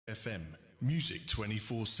FM, music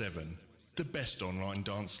 24/7, the best online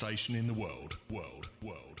dance station in the world.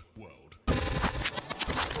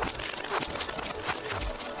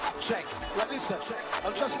 Check. Like, listen,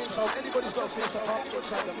 I've just been told anybody's got a face to park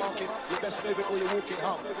outside the market, you best move it or you're walking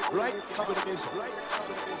home. Right? Come with the music. Right? Come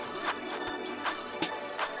with the music.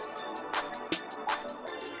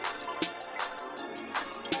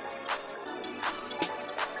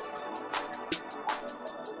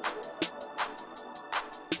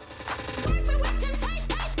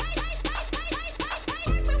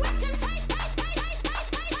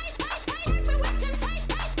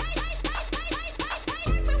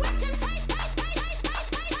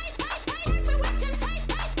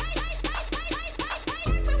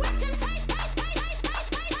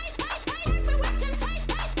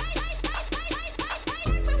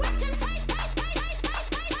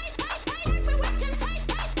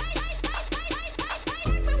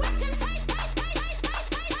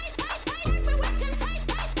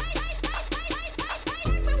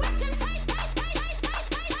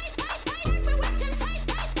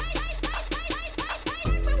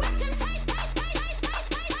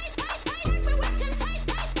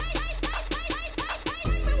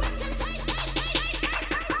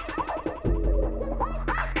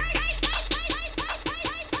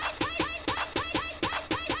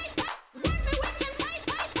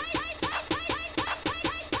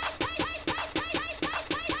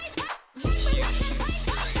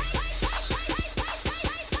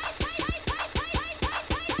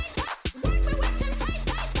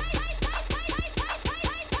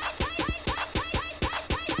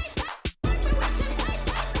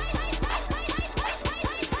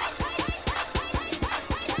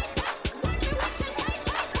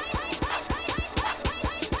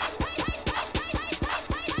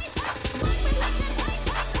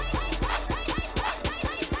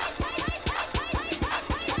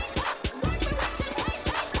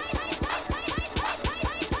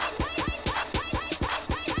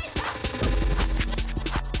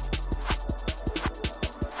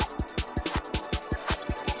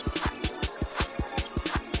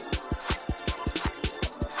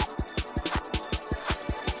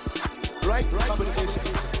 Right? Come with the music.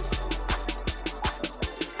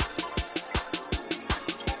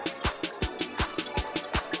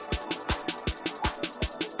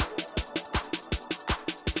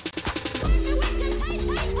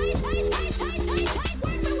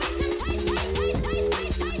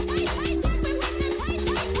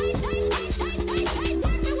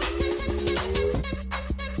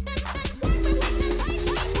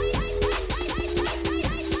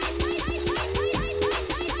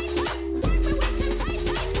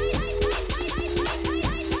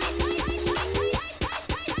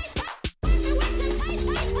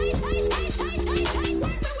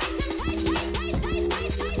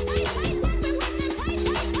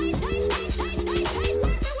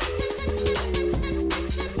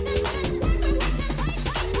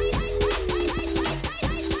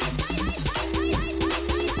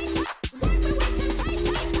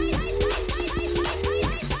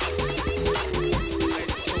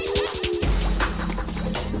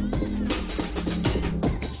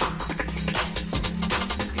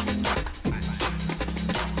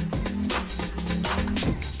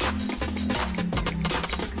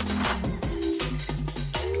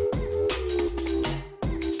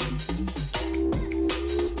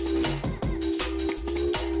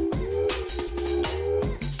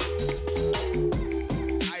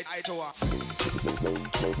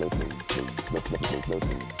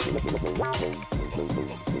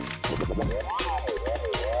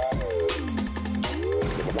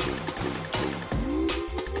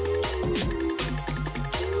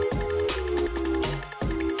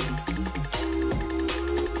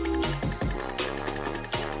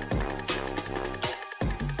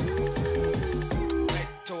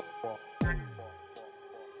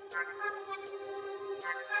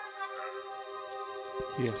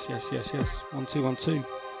 Yes. 1 2 1 2.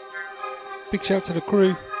 Big shout to the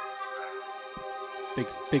crew.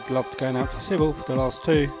 Big love to going out to Sybil for the last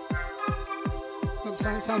two.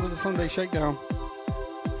 Sounds of the Sunday Shakedown.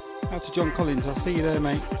 Out to John Collins. I'll see you there,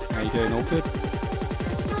 mate. How you doing? All good?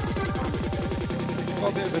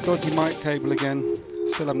 Got a bit of a dodgy mic cable again.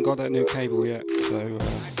 Still haven't got that new cable yet, so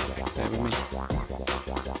bear with me.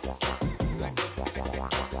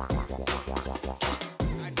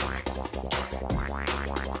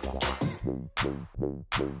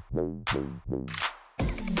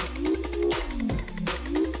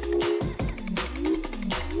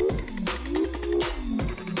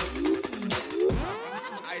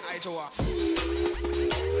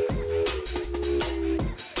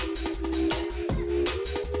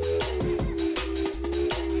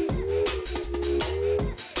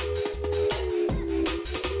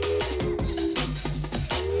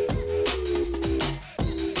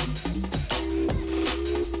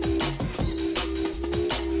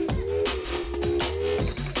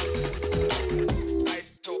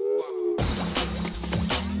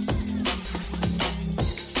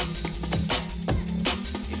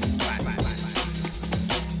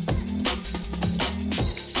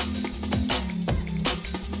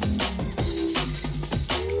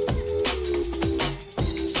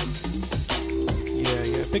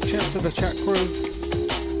 Big shout to the chat crew.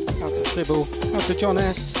 Out to Sybil. Out to John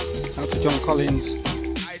S. Out to John Collins.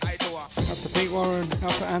 Out to Pete Warren.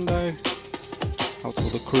 Out to Ando. Out to all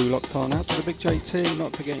the crew locked on. Out to the big JT.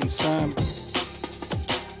 Not forgetting Sam.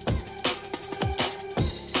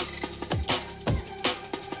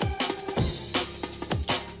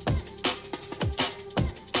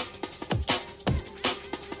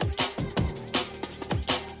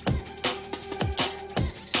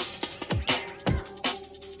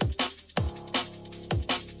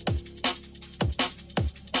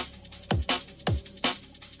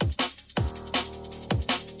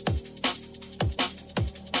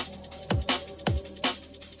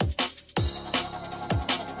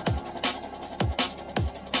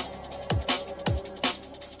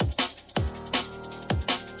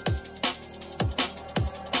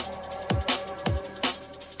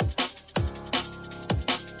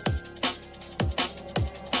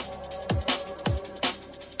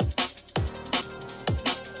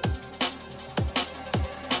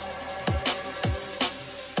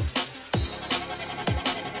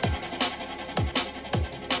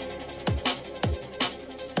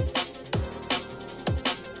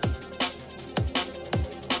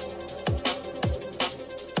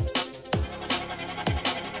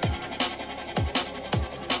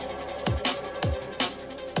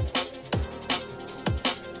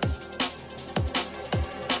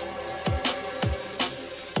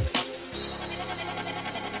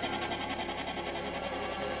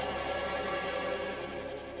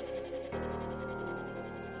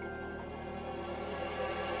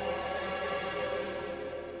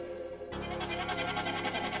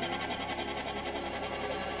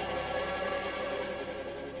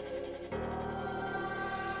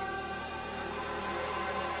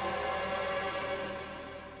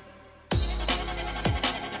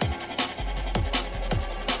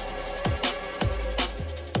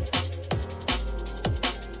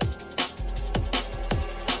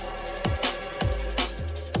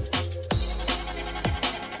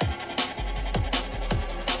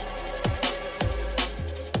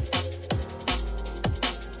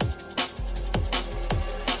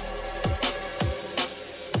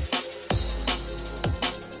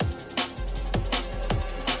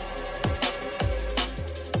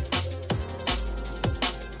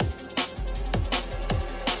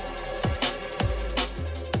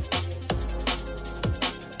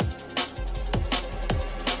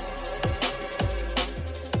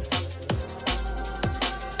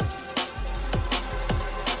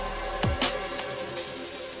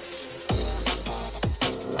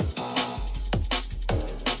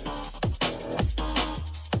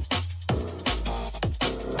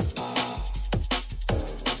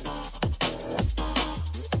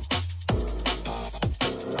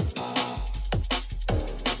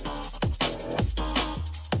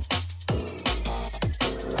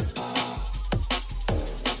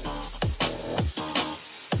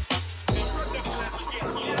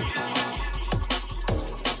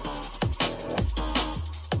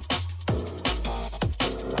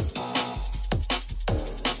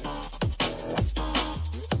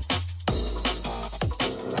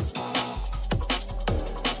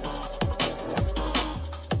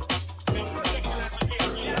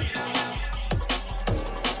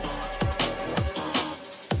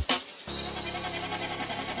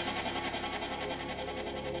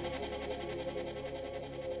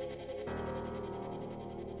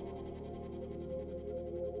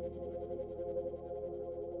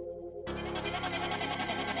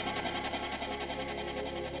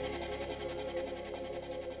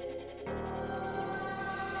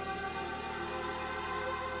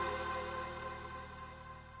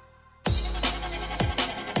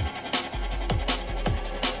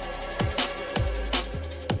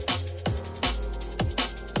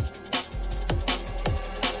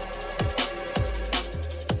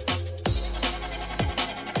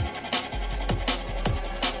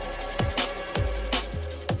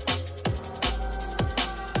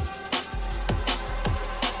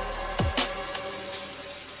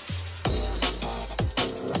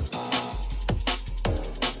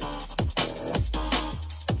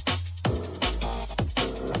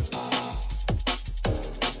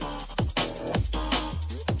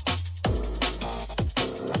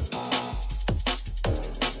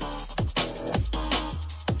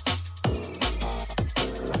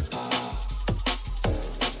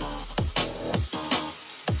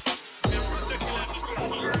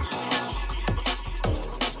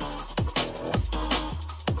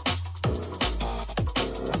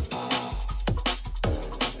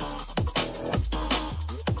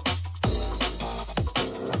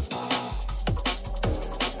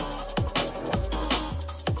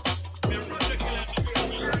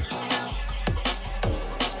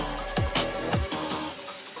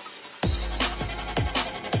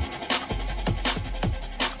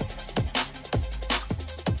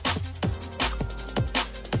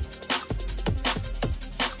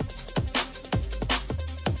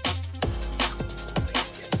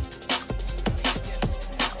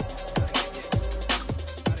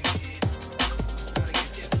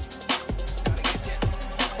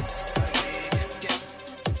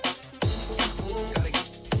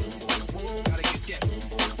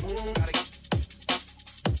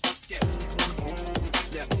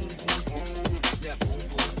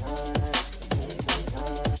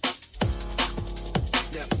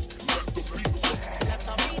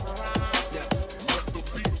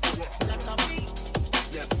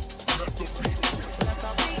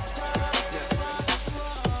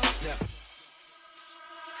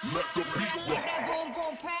 Let the beat I like that boom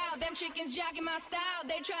boom pow. Them chickens jogging my style.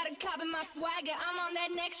 They try to copy my swagger. I'm on that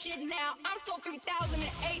next shit now. I'm sold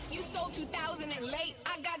 3008. You sold 2000 and late.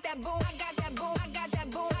 I got that boom. I got that boom. I got that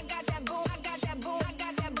boom. I got that boom. I got that boom. I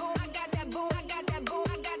got that boom. I got that boom. I got that boom.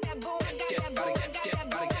 I got that boom. I got that boom. I got that boom.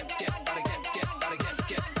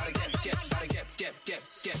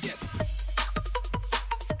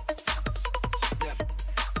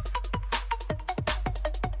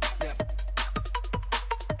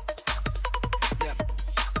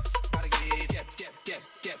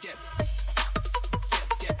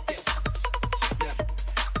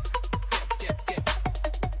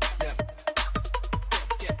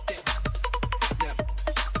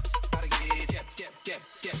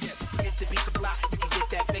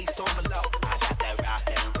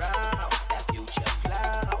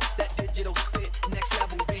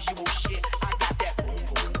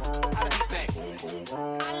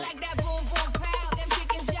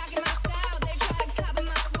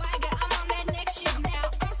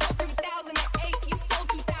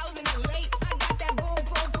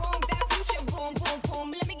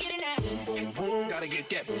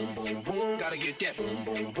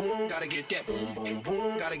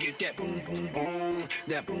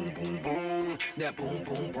 That boom boom boom, that boom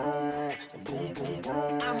boom boom, boom boom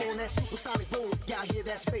boom. I'm on that supersonic boom, y'all hear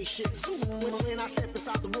that spaceship zoom. When I step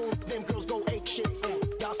inside the room, them girls go ape shit.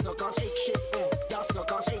 Y'all stuck on shake shit, y'all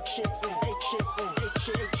stuck on shake shit, ape shit, ape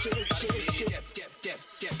shit, ape shit, ape shit, ape shit.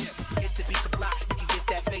 Hit the beat the block, you can get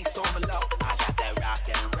that bass on below. I got that rock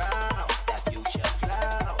and roll, that future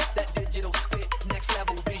flow, that digital spit, next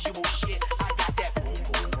level visual shit. I got that boom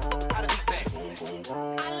boom boom, how to beat bang boom boom boom.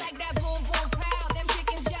 I like that boom boom pow. Them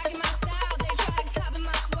chickens jogging my style. They try to copy my swagger. I'm on that next shit now. I'm sold 3008. You sold 2000 and late. I got that boom boom boom. That future boom boom boom. Let me get in that.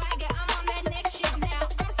 Boom boom boom. Gotta get that boom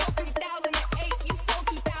boom boom. Gotta get that boom boom boom.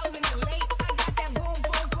 Gotta get that boom boom boom.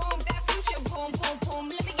 Gotta get that boom boom boom.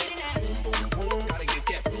 That boom boom boom. That boom boom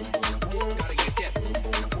boom. Boom boom boom. I'm on that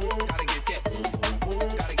supersonic boom. Y'all hear that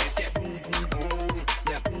spaceship zoom. When I step inside the room,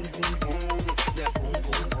 them girls go ape shit. Y'all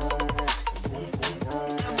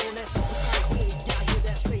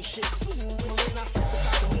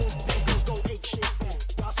stuck on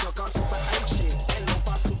super ape shit. Hello,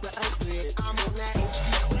 by super ape shit. I'm on that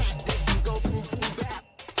HD black. This thing go boom boom back.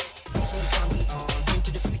 This one turn me on.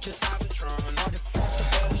 Into the future Cybertron. All the faster,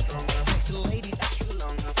 better, stronger. Sexy ladies extra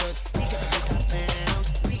longer. But we got to beat that pound.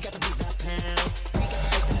 We got to beat that pound. We got to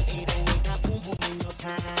beat that 808. That boom boom in your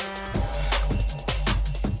time.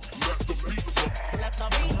 Let the beat rock. Let the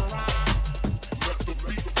beat rock. Let the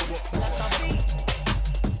beat rock. Let the beat.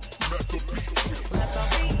 Let the beat rock. Let the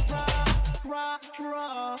beat rock. Rock,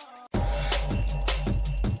 rock.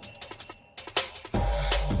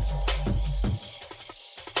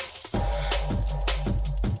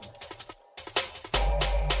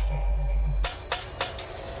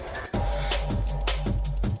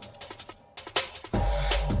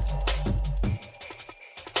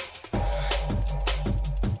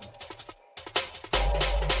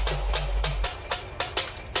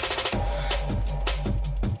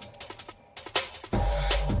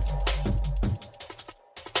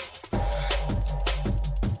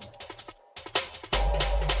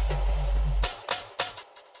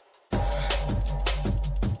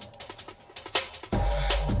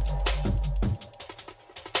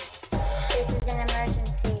 This is an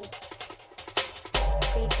emergency.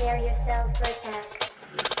 Prepare yourselves for attack.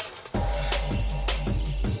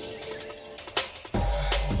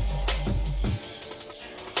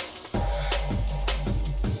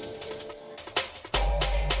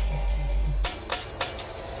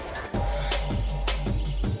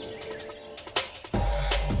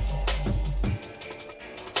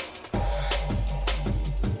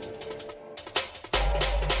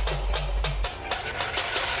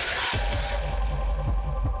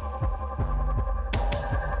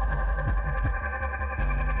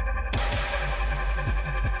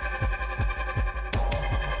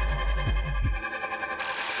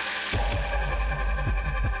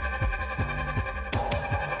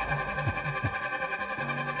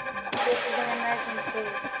 This is an emergency.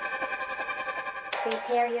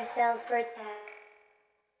 Prepare yourselves for attack.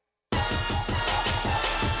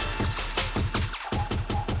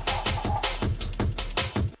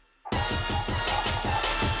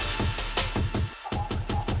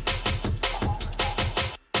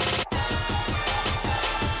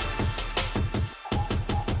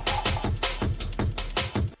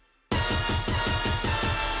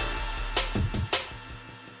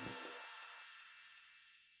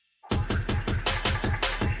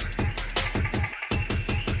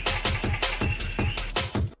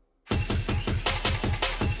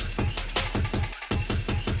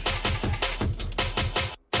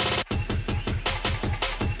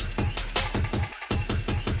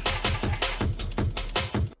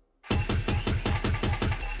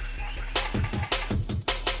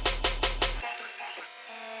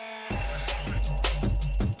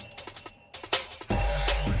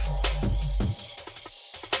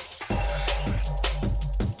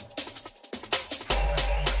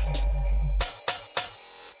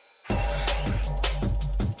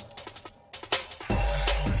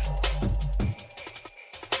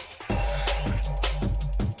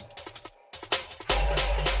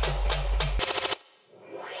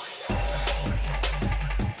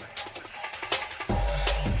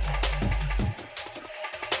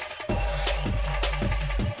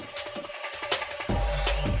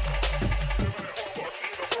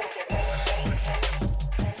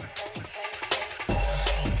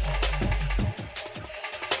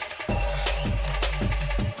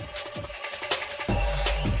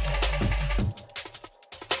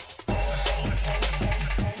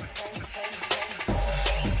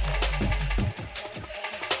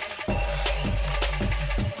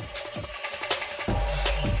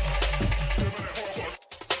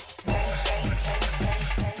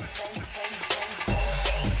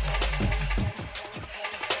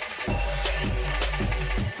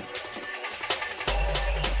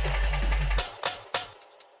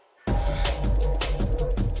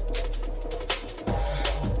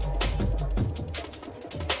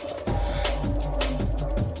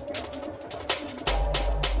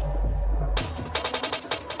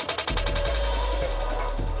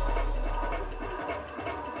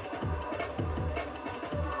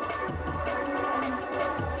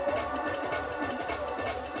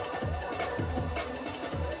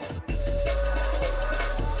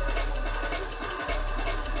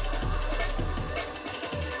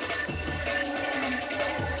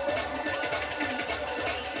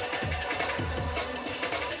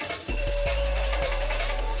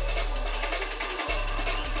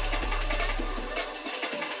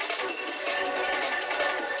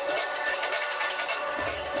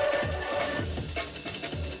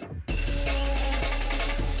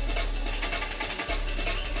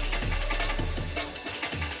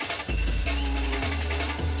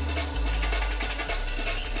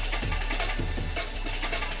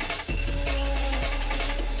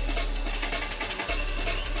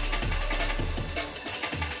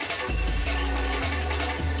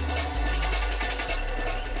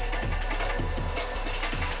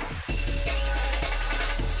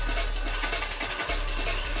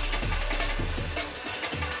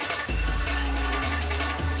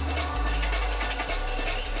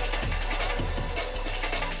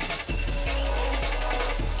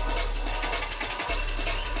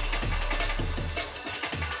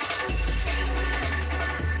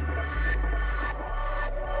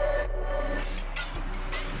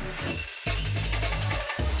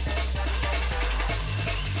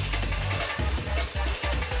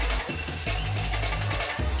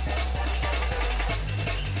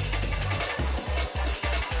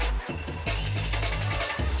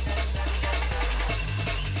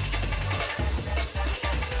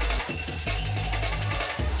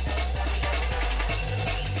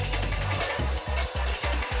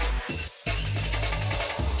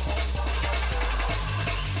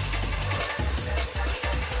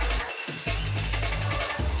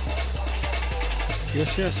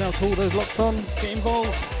 Yes, out to all those locked on, get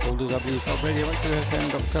involved.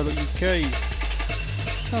 www.radio.fm.co.uk.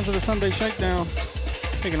 Sounds of the Sunday Shakedown.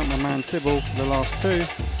 Picking up my man Sybil for the last two.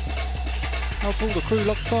 Out to all the crew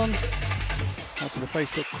locked on. Out to the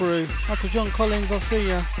Facebook crew. Out to John Collins, I'll see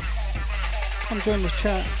ya. Come join this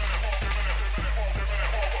chat.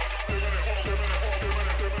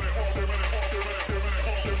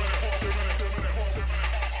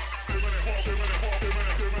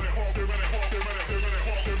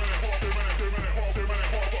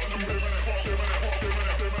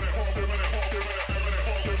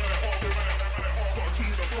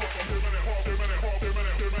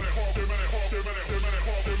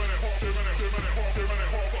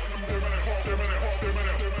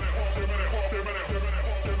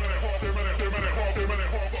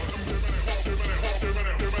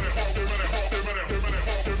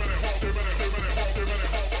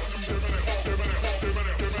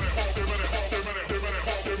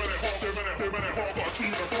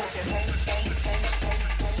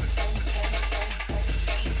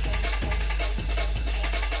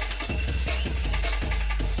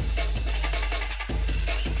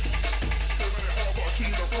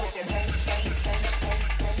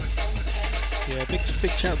 Yeah,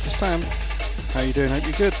 big shout to Sam. How you doing? Hope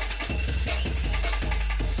you're good.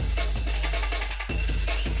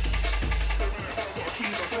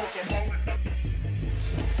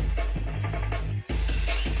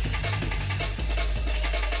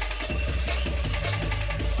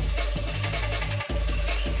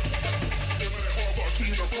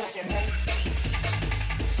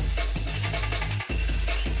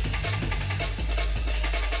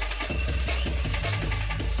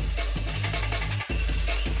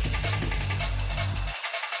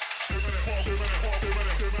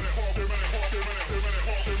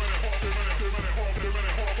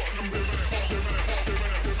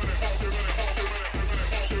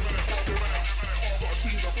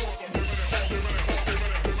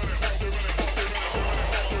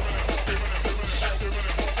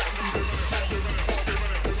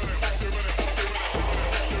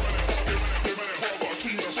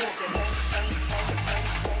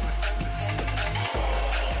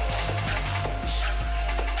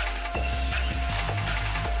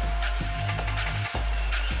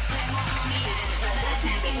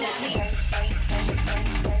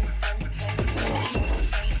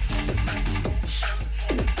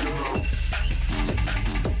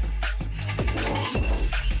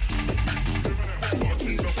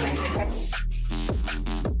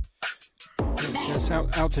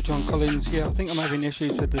 Out to John Collins. Yeah, I think I'm having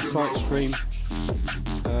issues with the site stream.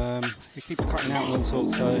 It keeps cutting out and all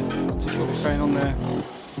sorts, so I'm not too sure what's going on there.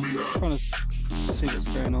 I'm trying to see what's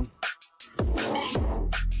going on.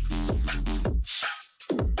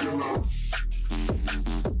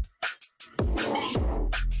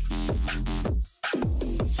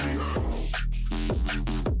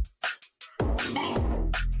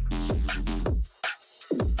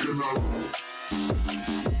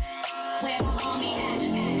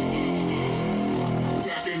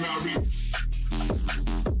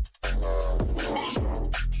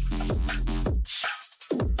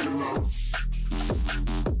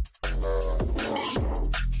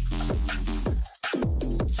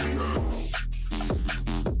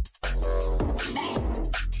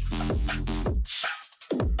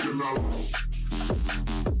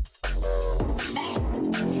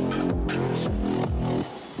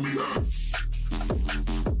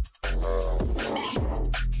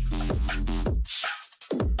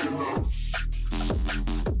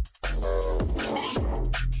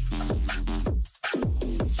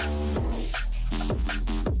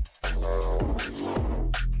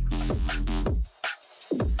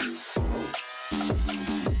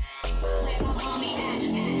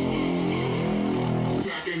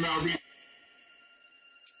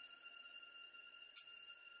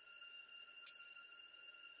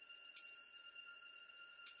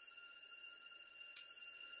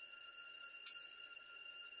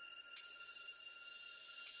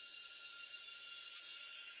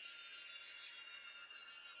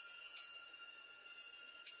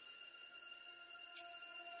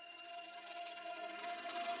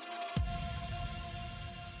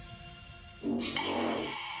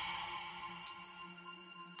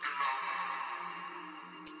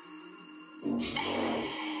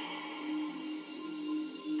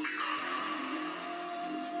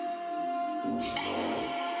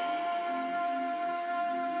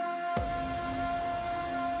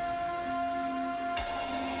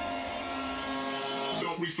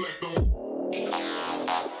 Don't reflect on.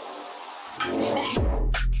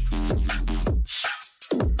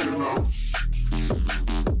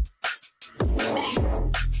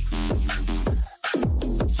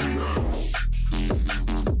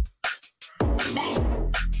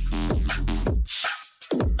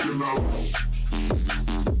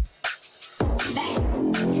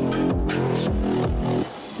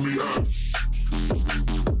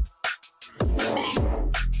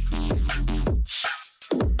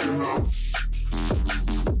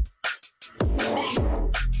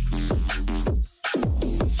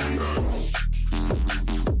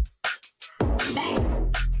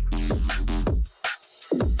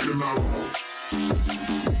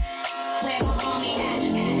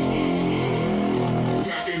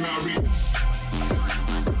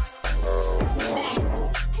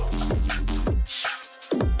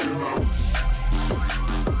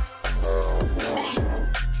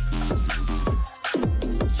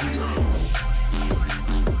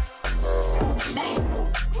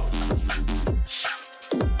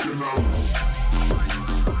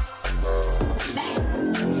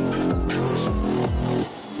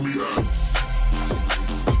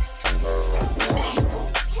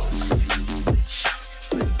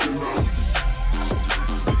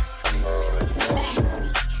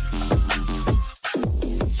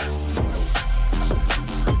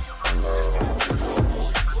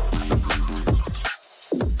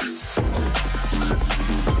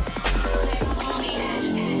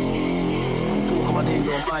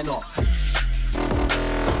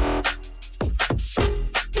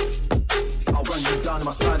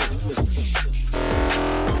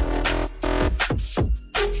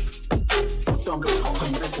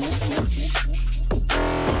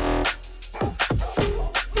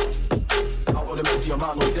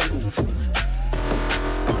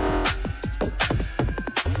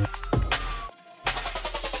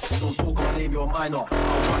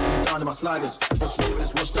 Sliders, what's wrong with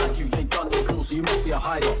this? Watch that, you ain't done no clue, so you must be a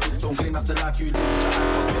hider. Don't claim that's a life you live with your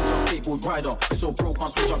ass, your skateboard rider. It's all broke,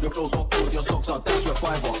 can't switch up your clothes, hot clothes, your socks out, that's your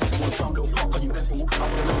fiber. One dumb little fuck, are you mental? I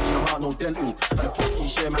wouldn't know to your mouth, no dental. And the fucking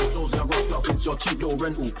share man's clothes and rust up, it's your cheap little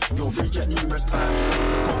rental. You'll reject numerous times, you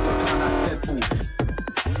the coke, you're kind like Deadpool.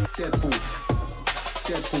 Deadpool.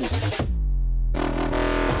 Deadpool.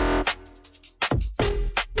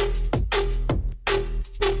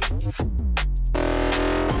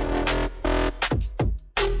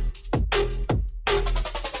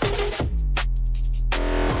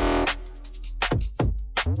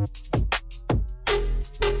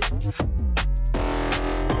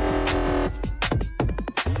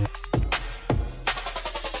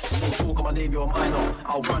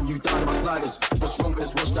 I'll run you down in my sliders. What's wrong with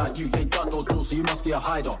this? Watch that, you ain't done no clue, so you must be a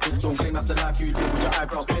hider. Don't claim that's the life you live with your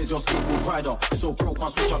eyebrows, pays your skateboard rider. It's all broke,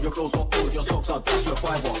 can't switch up your clothes, hot clothes, your socks out, that's your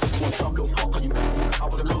fiber. One dumb little fuck, are you mental? I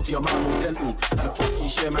would've known to your mouth, no dental. And the fucking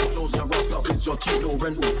share man's clothes, your rust up, it's your cheap little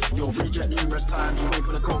rental. You'll reject numerous times, you wait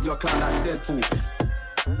for the cove, you're clown like Deadpool.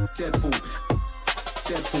 Deadpool.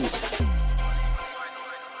 Deadpool.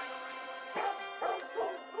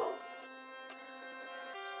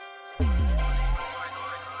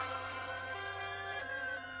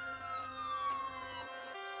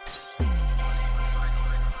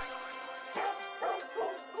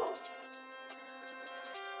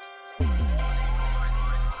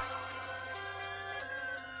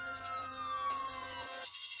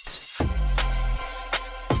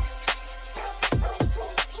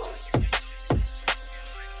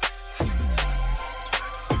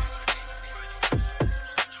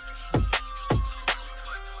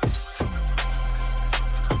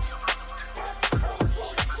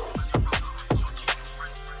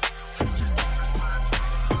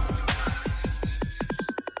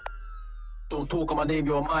 Talk on my name,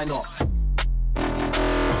 you're a minor.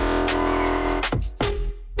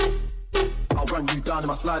 I'll run you down in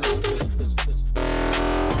my sliders.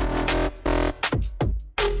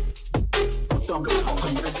 Dumb little fuck, are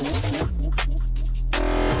you mental?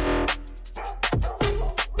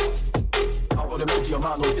 I would've made your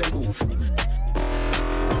mouth no dental.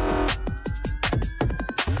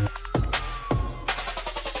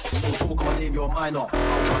 Talk on my name, you're a minor.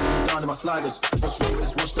 I'll run you down in my sliders. What's wrong with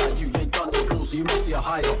this? Watch that, you ain't done no clue, so you must be a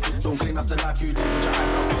hider. Don't claim that's the life you live with your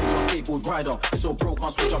eyebrows, pays your skateboard rider. It's all broke,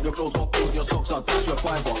 can't switch up your clothes, hot clothes, your socks out, that's your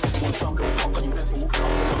fiber. One dumb little fuck, are you mental? I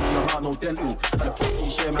would've known to your mouth, no dental. And the fucking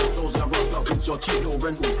share man's clothes and rust up, it's your cheap little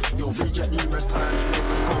rental. You'll reject numerous times, you wait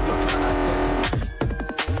for the cove, you're kind like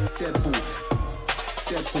Deadpool.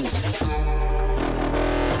 Deadpool. Deadpool.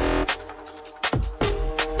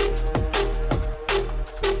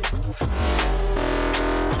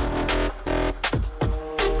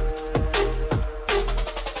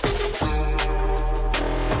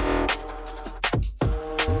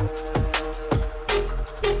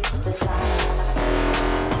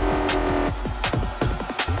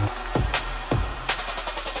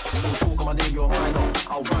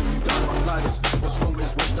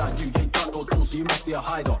 A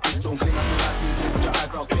hider. Don't claim that you like you live with your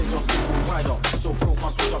eyebrows, pays your skateboard rider. So broke,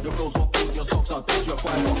 can't switch up your clothes, hot clothes, your socks out, that's your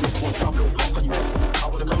fiber. One dumb little fuck, are you mental? I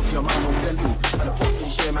would've known to your mouth, no dental. And the fucking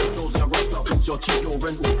share man's clothes, your rust up, it's your cheap little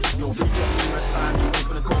rental. You'll reject numerous times, you wait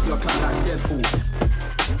for the cove, you're clown like Deadpool.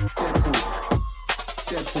 Deadpool.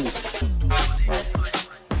 Deadpool.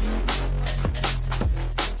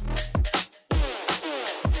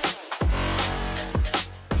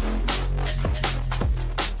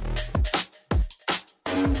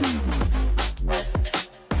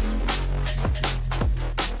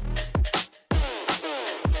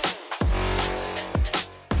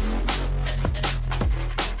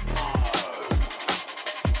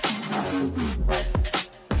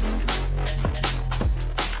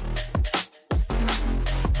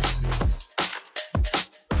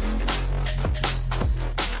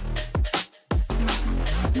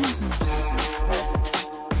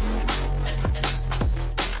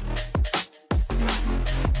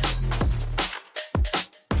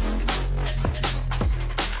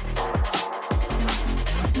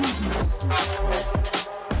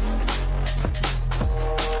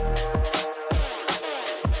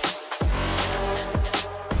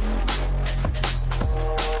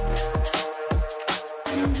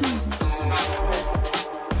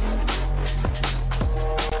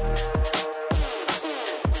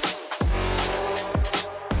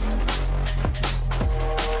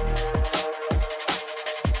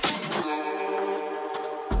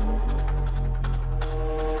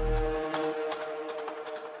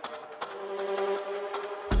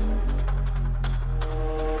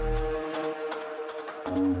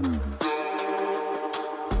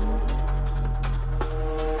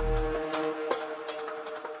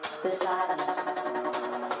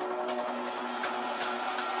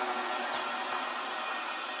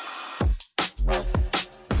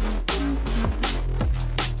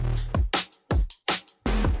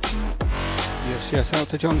 Yes, out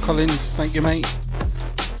to John Collins. Thank you, mate.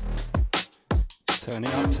 Turn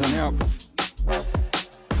it up, turn it up.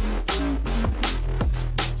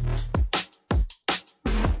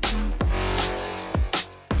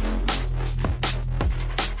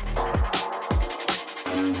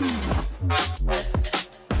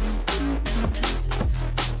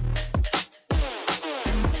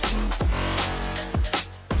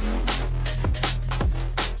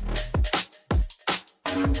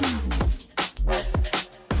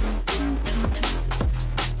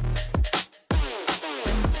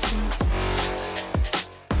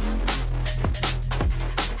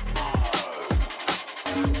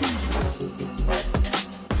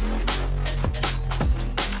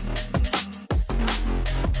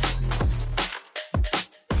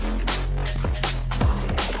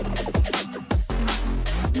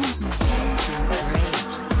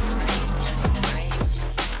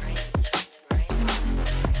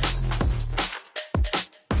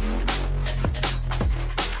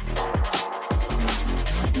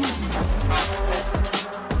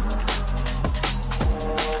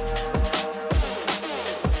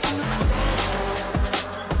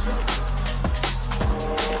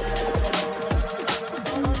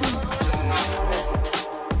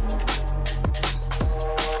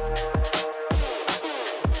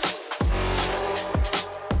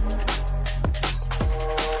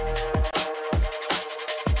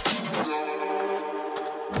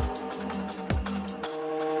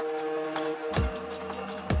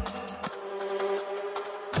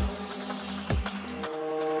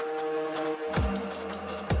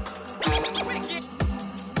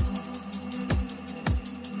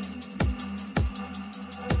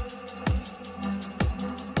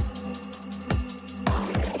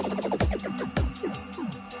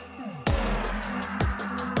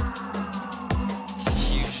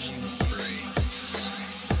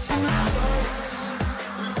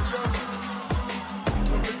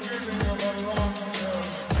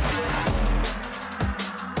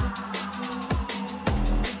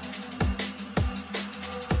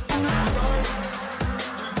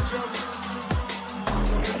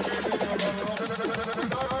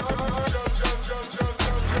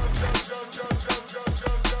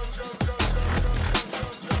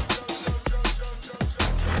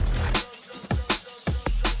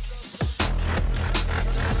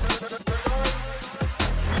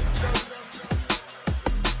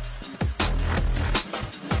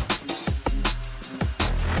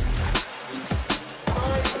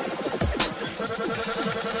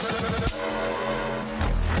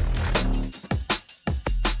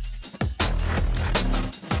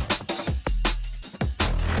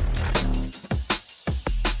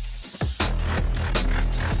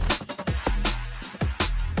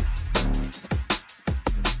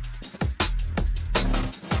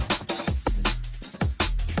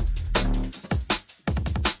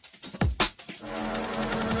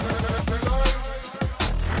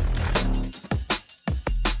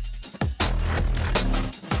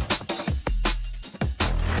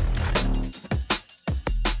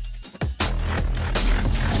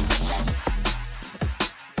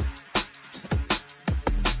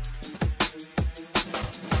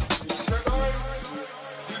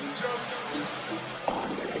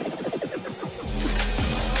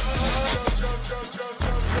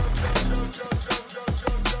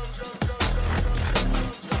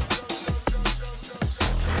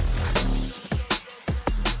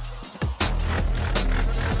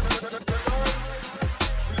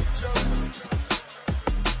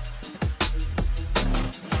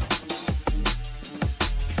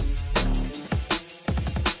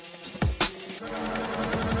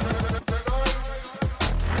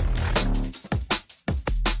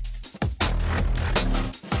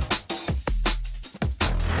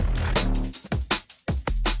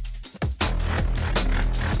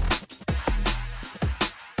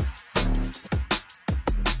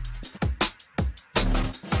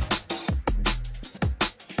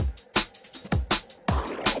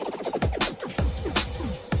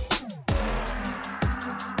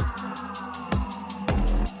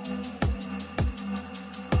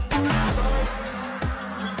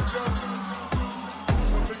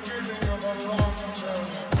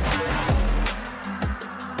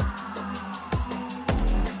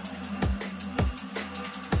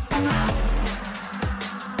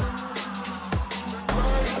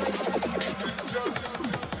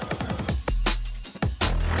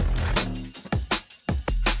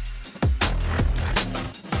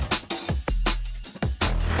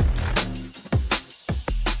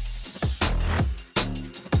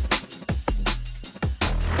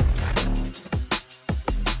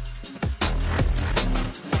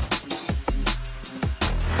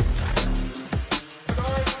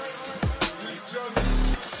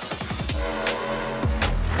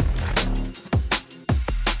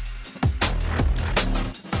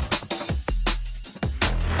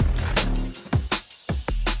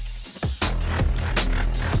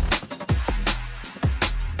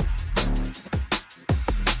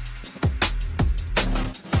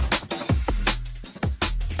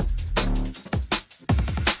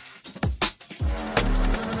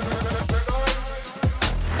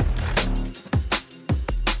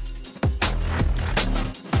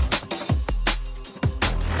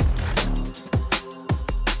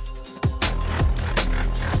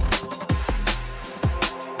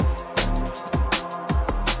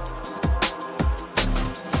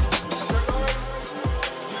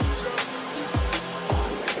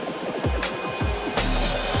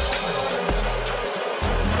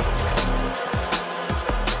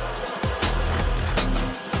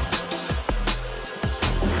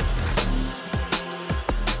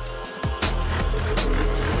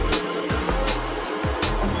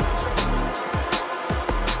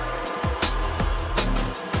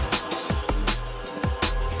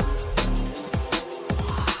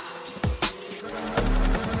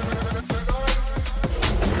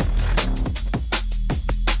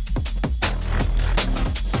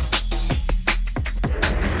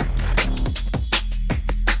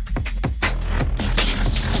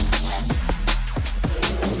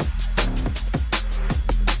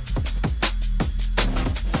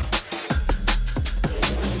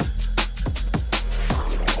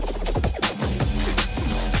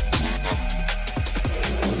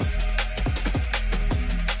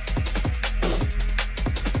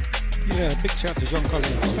 Yeah, big shout to John Collins.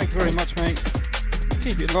 Thank you very much, mate.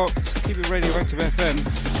 Keep it locked. Keep it Radioactive FM.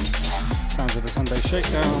 Sounds of the Sunday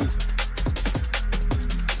Shakedown.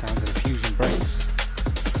 Sounds of the Fusion Breaks.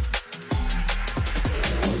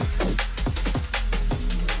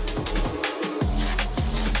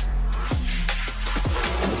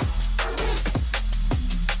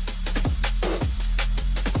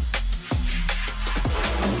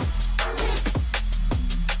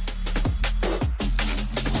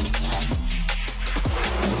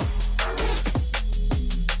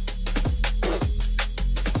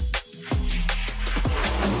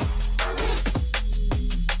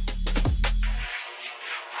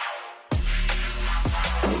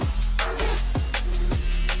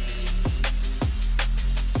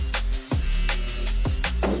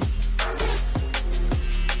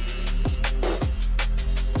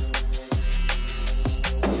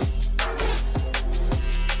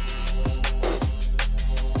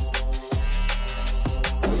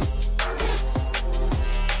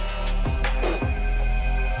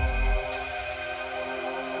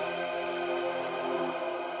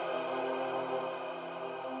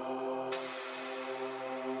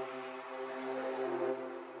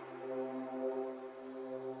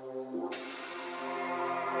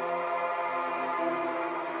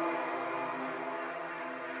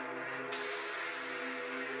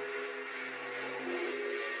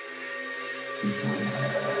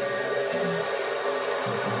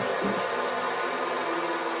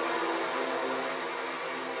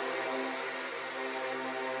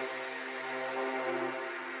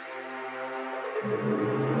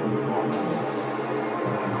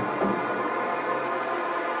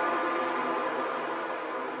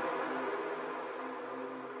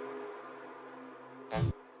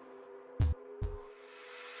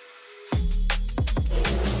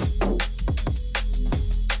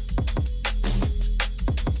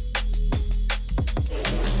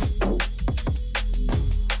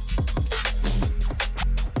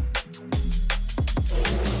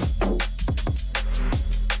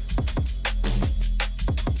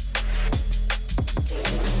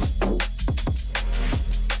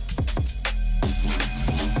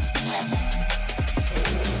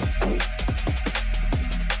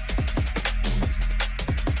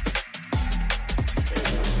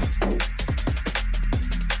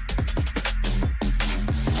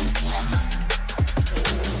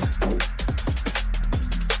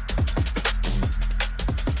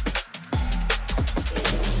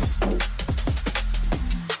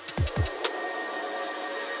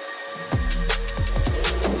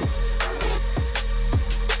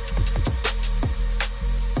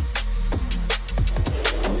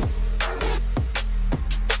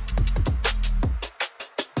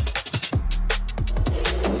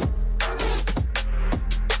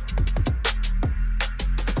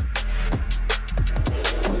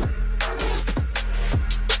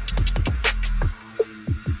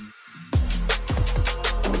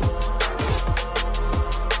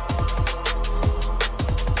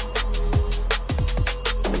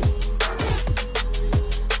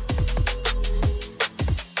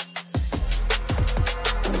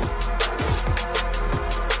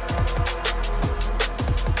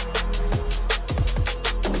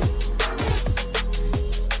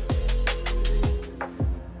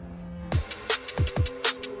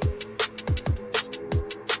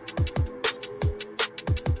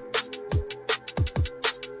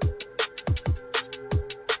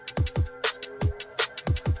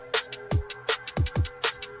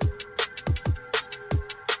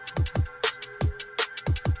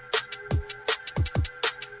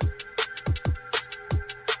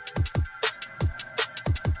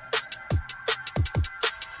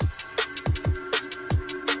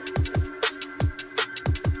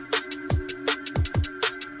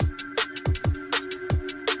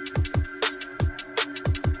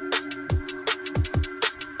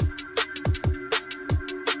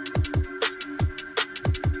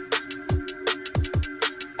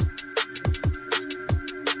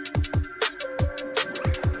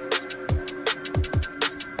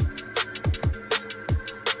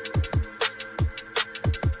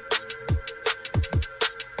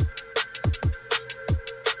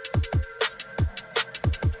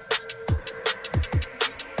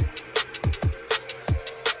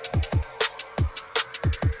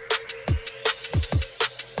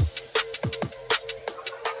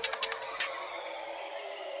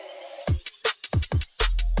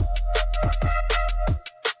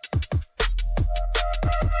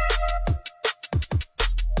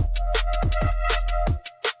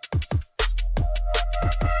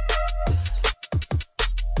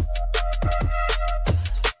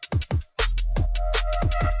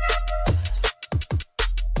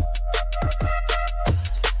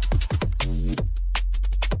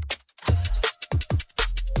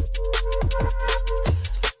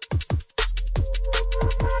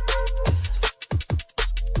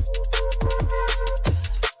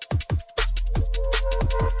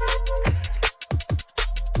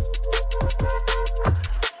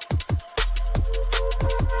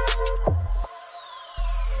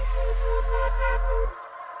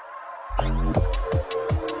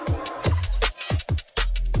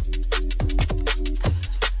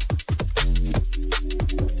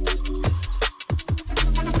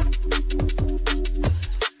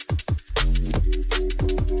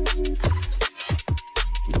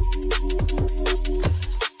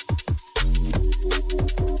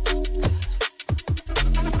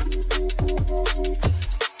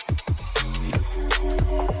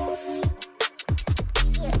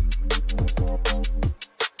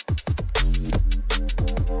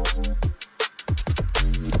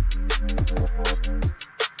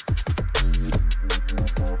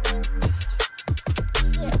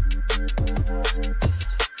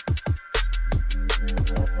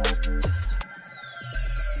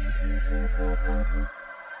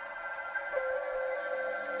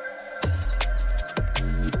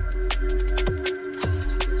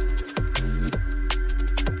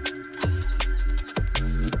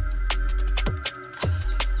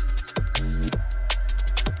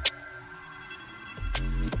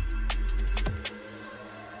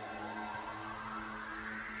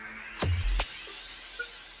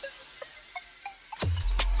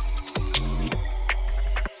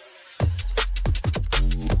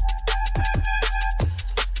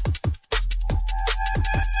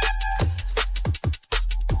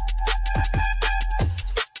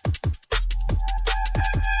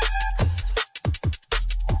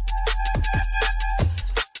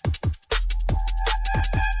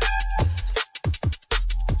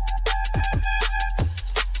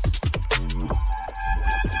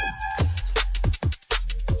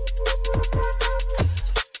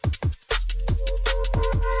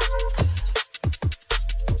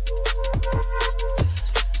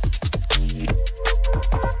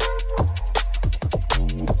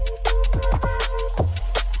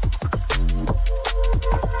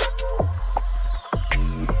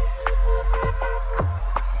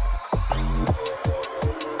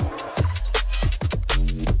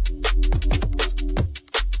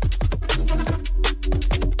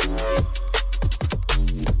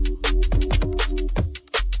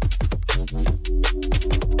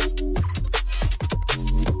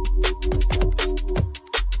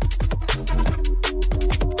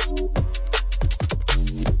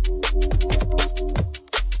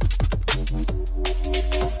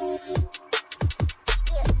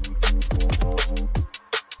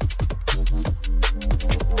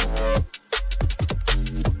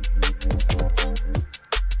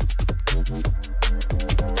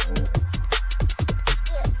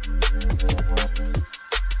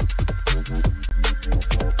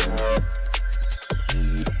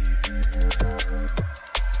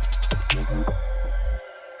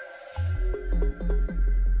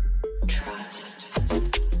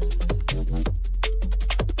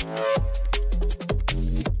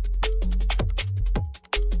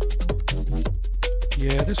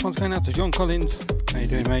 Yeah, this one's going out to John Collins. How you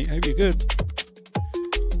doing, mate? Hope you're good.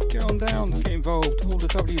 Get on down, get involved. All the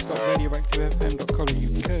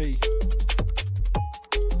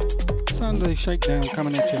www.radioactivefm.co.uk. Sunday Shakedown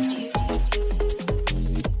coming at you.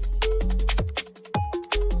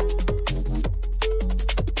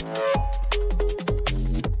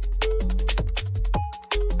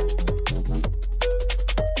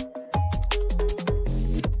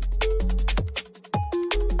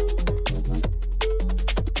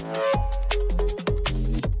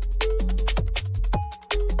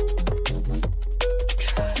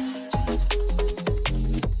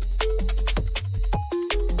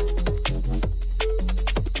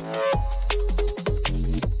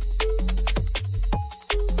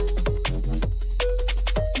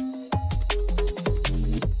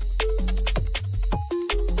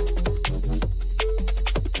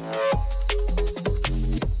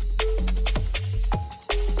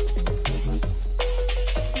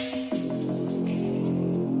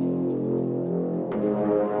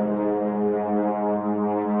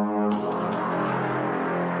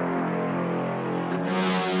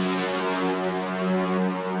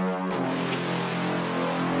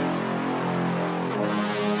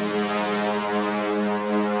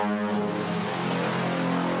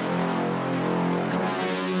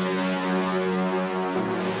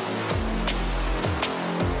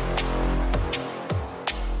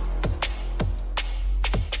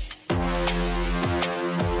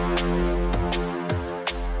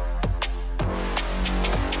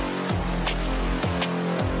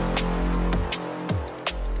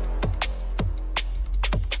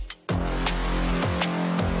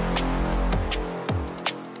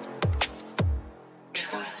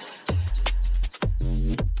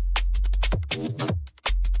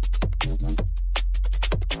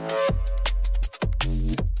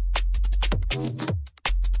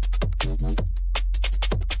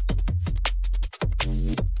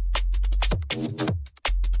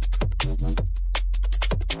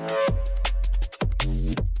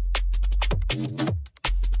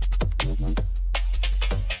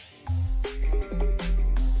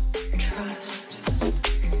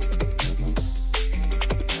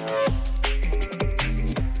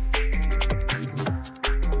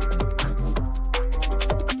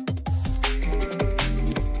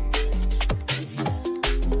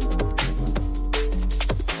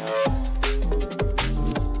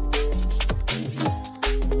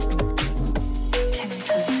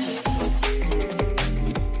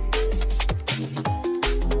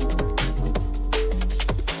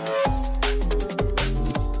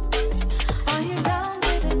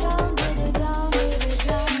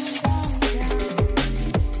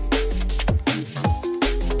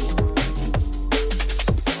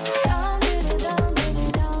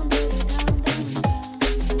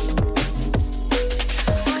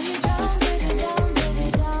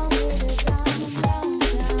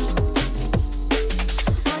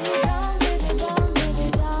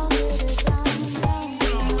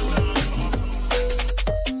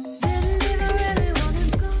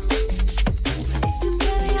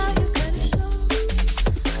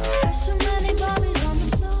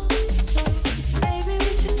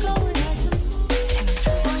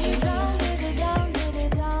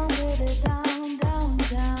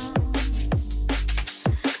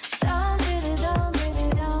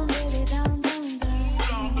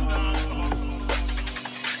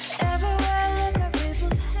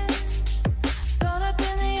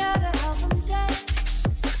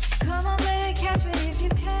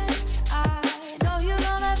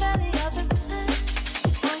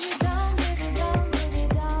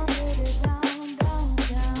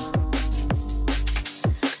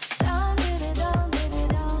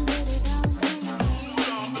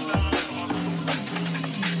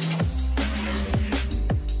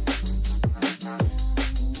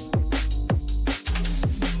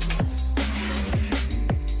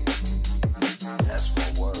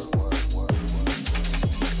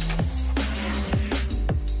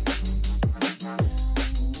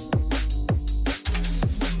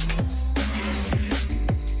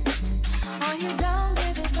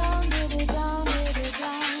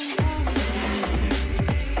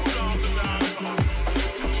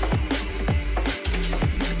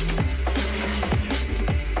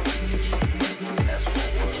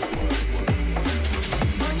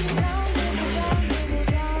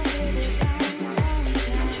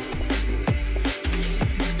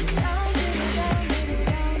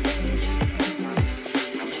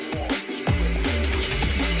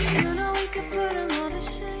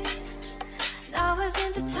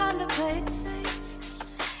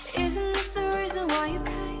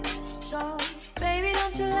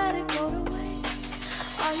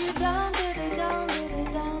 Are you down, diddy, down, diddy,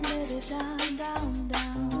 down, diddy, down, down,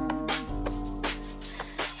 down?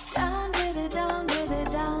 Down, diddy, down, diddy,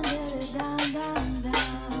 down, diddy, down, down,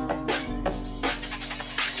 down.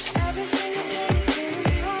 Every single thing is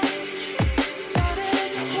feeling right. Started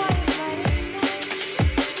as a quiet night.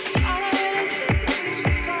 All I really think is we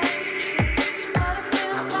should fight. But I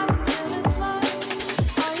feel stop until it's light.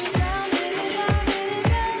 Are you down, diddy, down, diddy,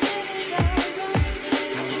 down, diddy, down, down, down?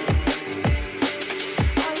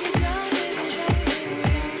 Are you down, diddy, down,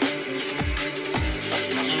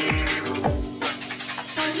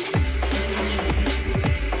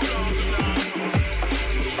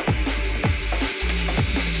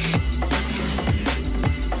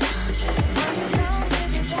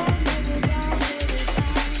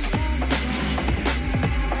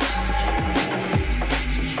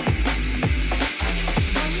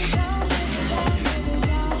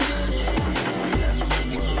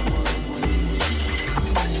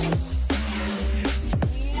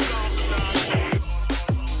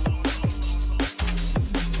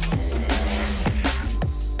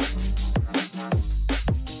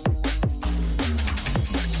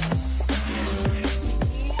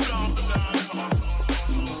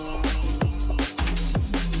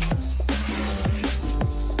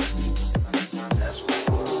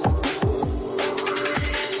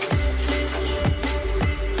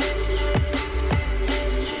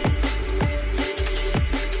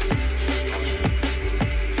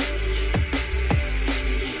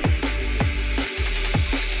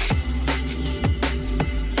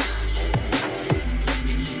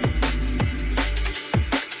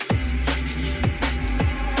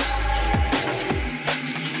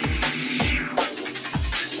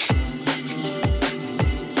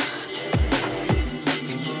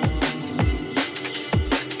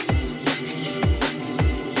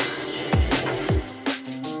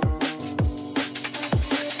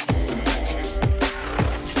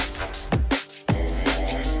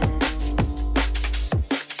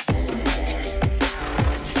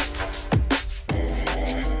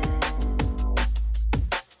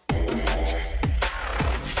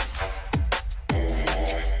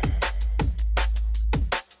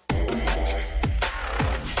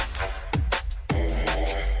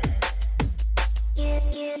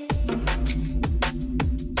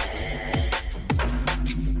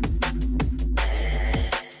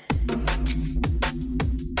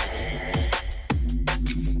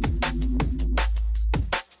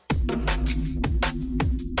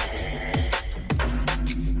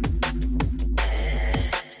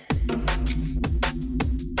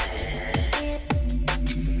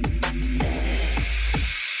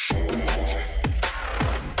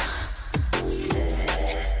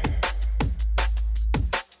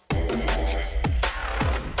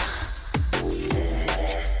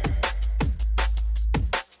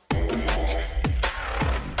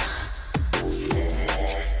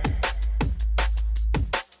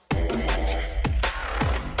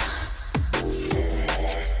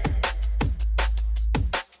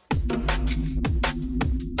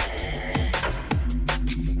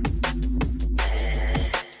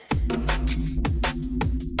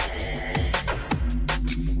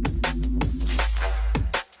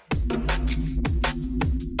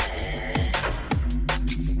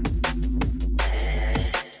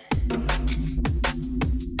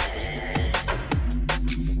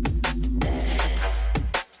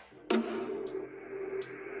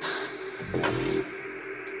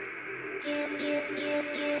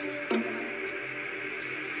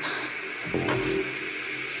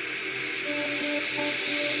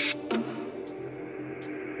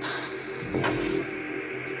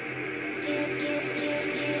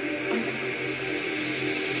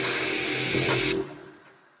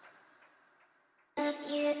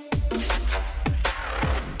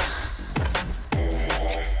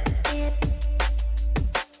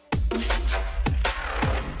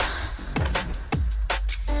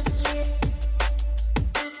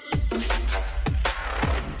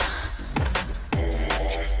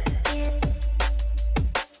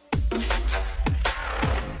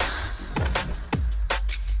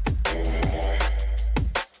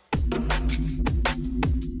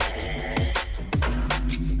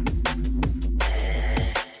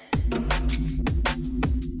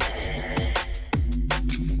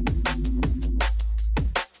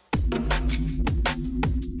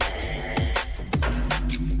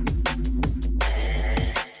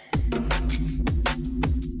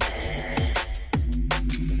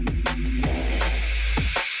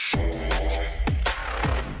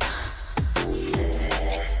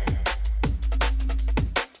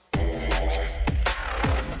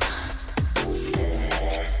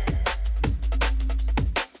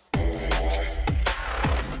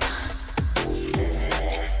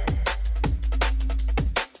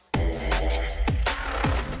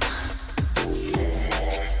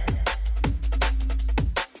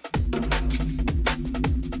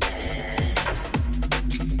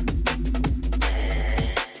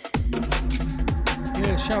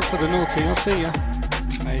 Shout to the naughty, I'll see ya.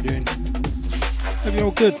 How you doing? Hope you're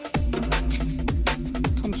all good.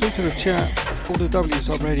 Come through to the chat, all the W's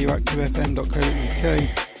on radioactivefm.co.uk.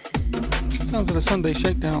 Sounds of the Sunday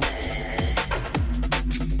Shakedown.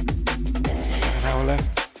 An hour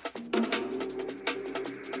left.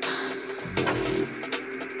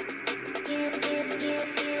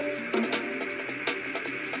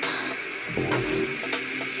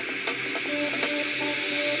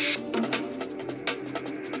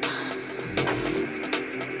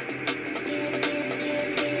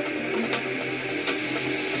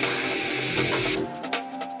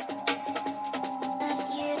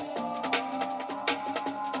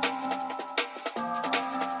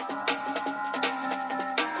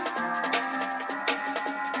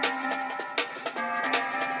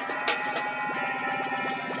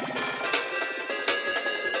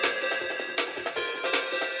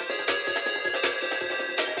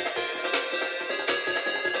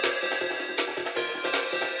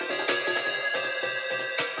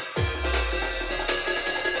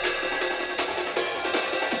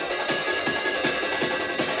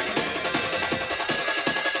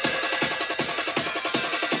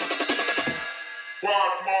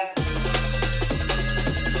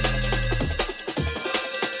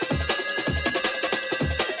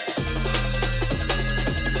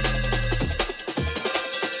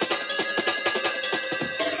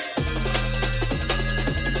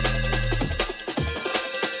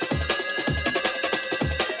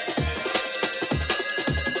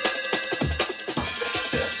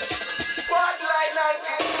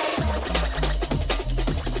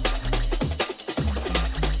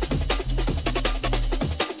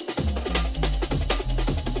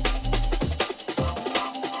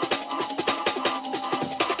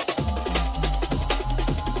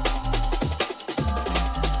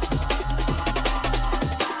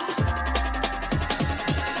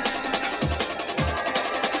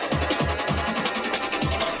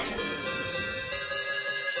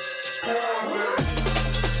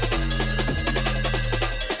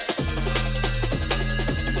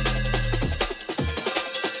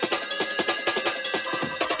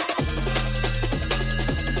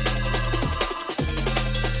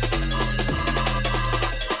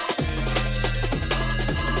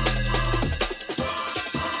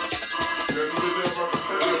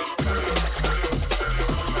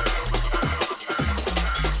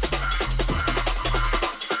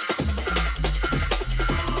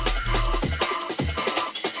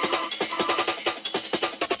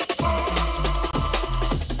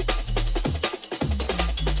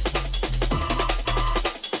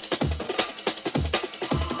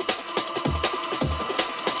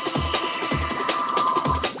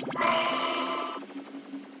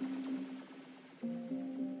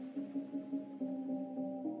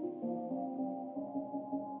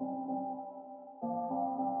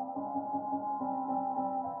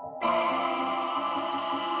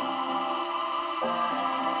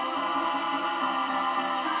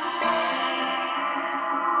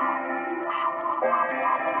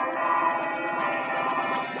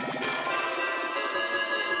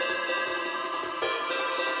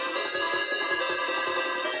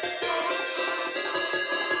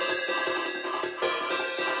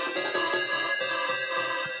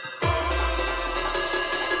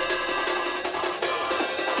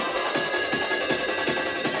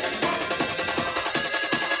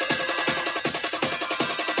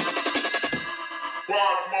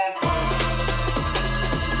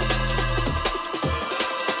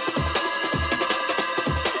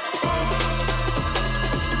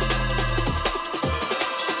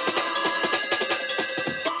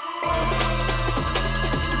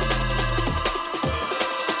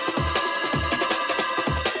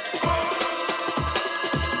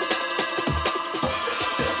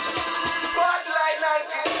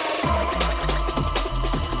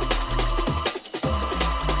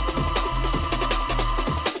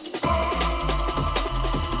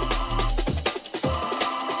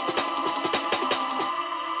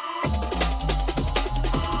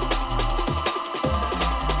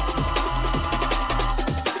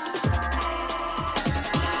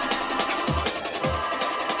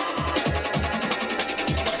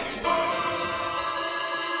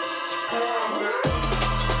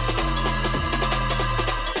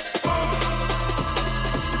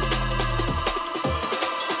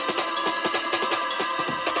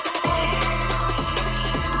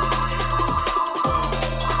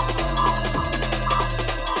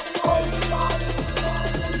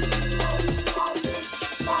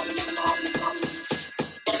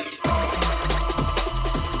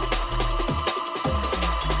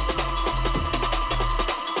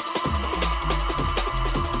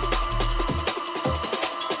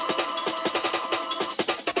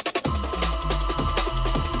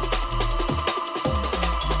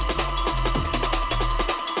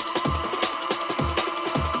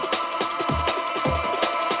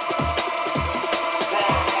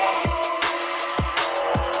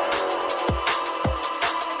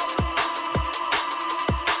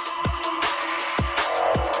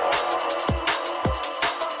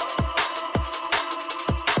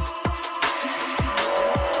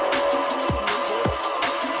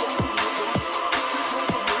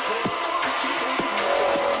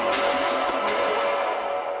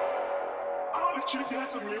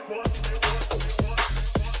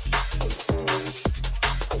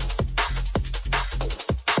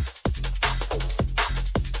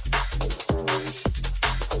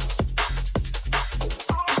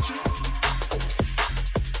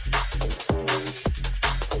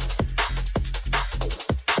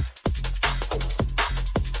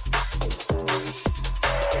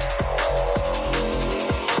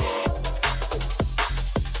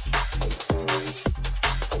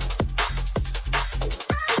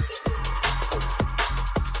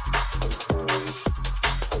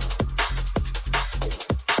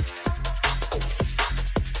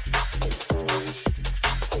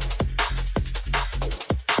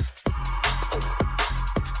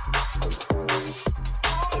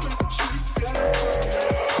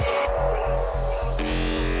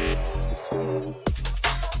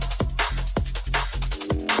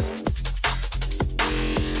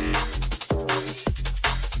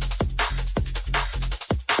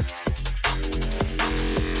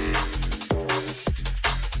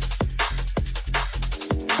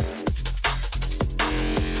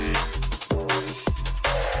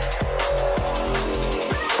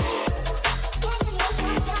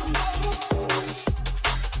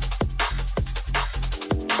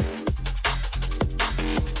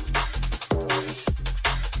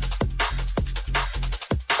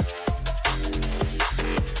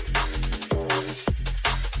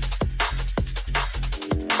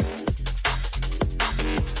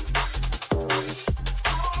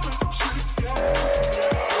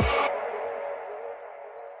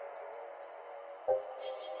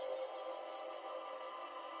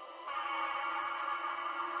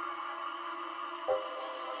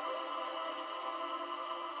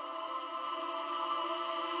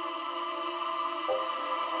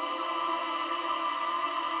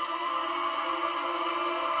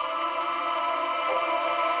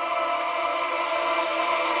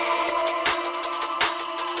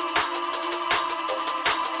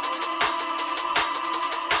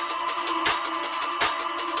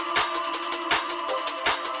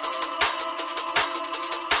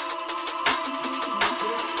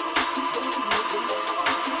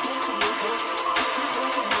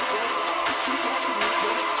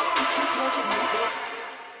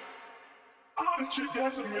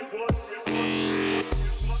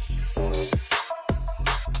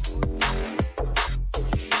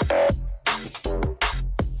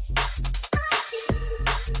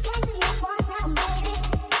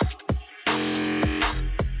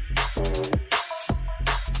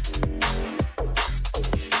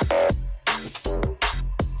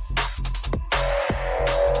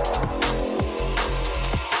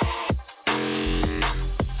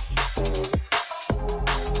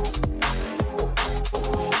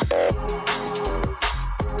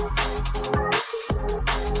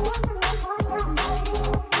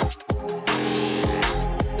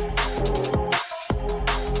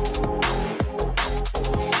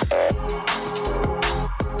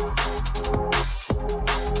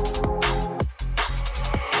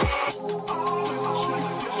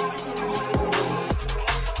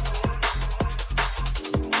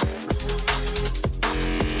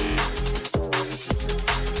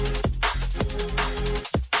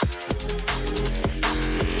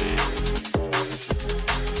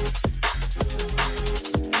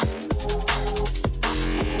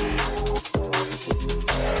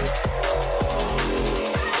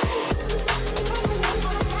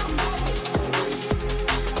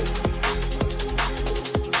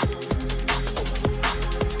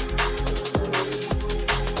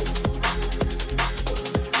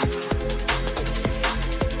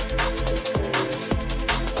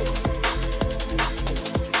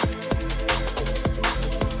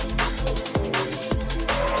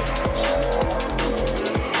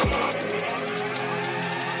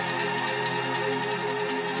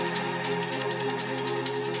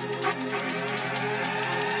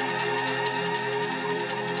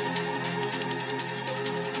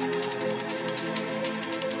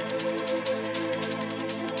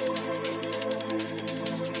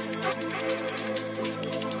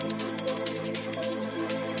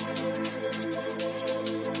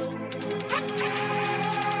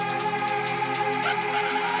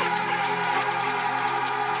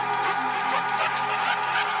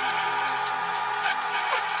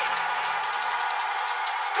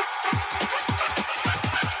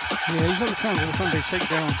 Yeah, you've got the sounds of the Sunday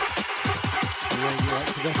Shakedown. Radio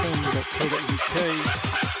Active FM.co.uk.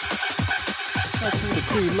 That's all the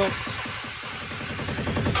crew locked.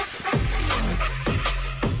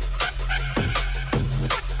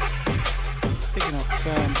 Picking up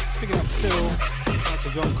Sam, picking up Cyril, out to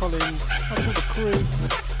John Collins, out to all the crew.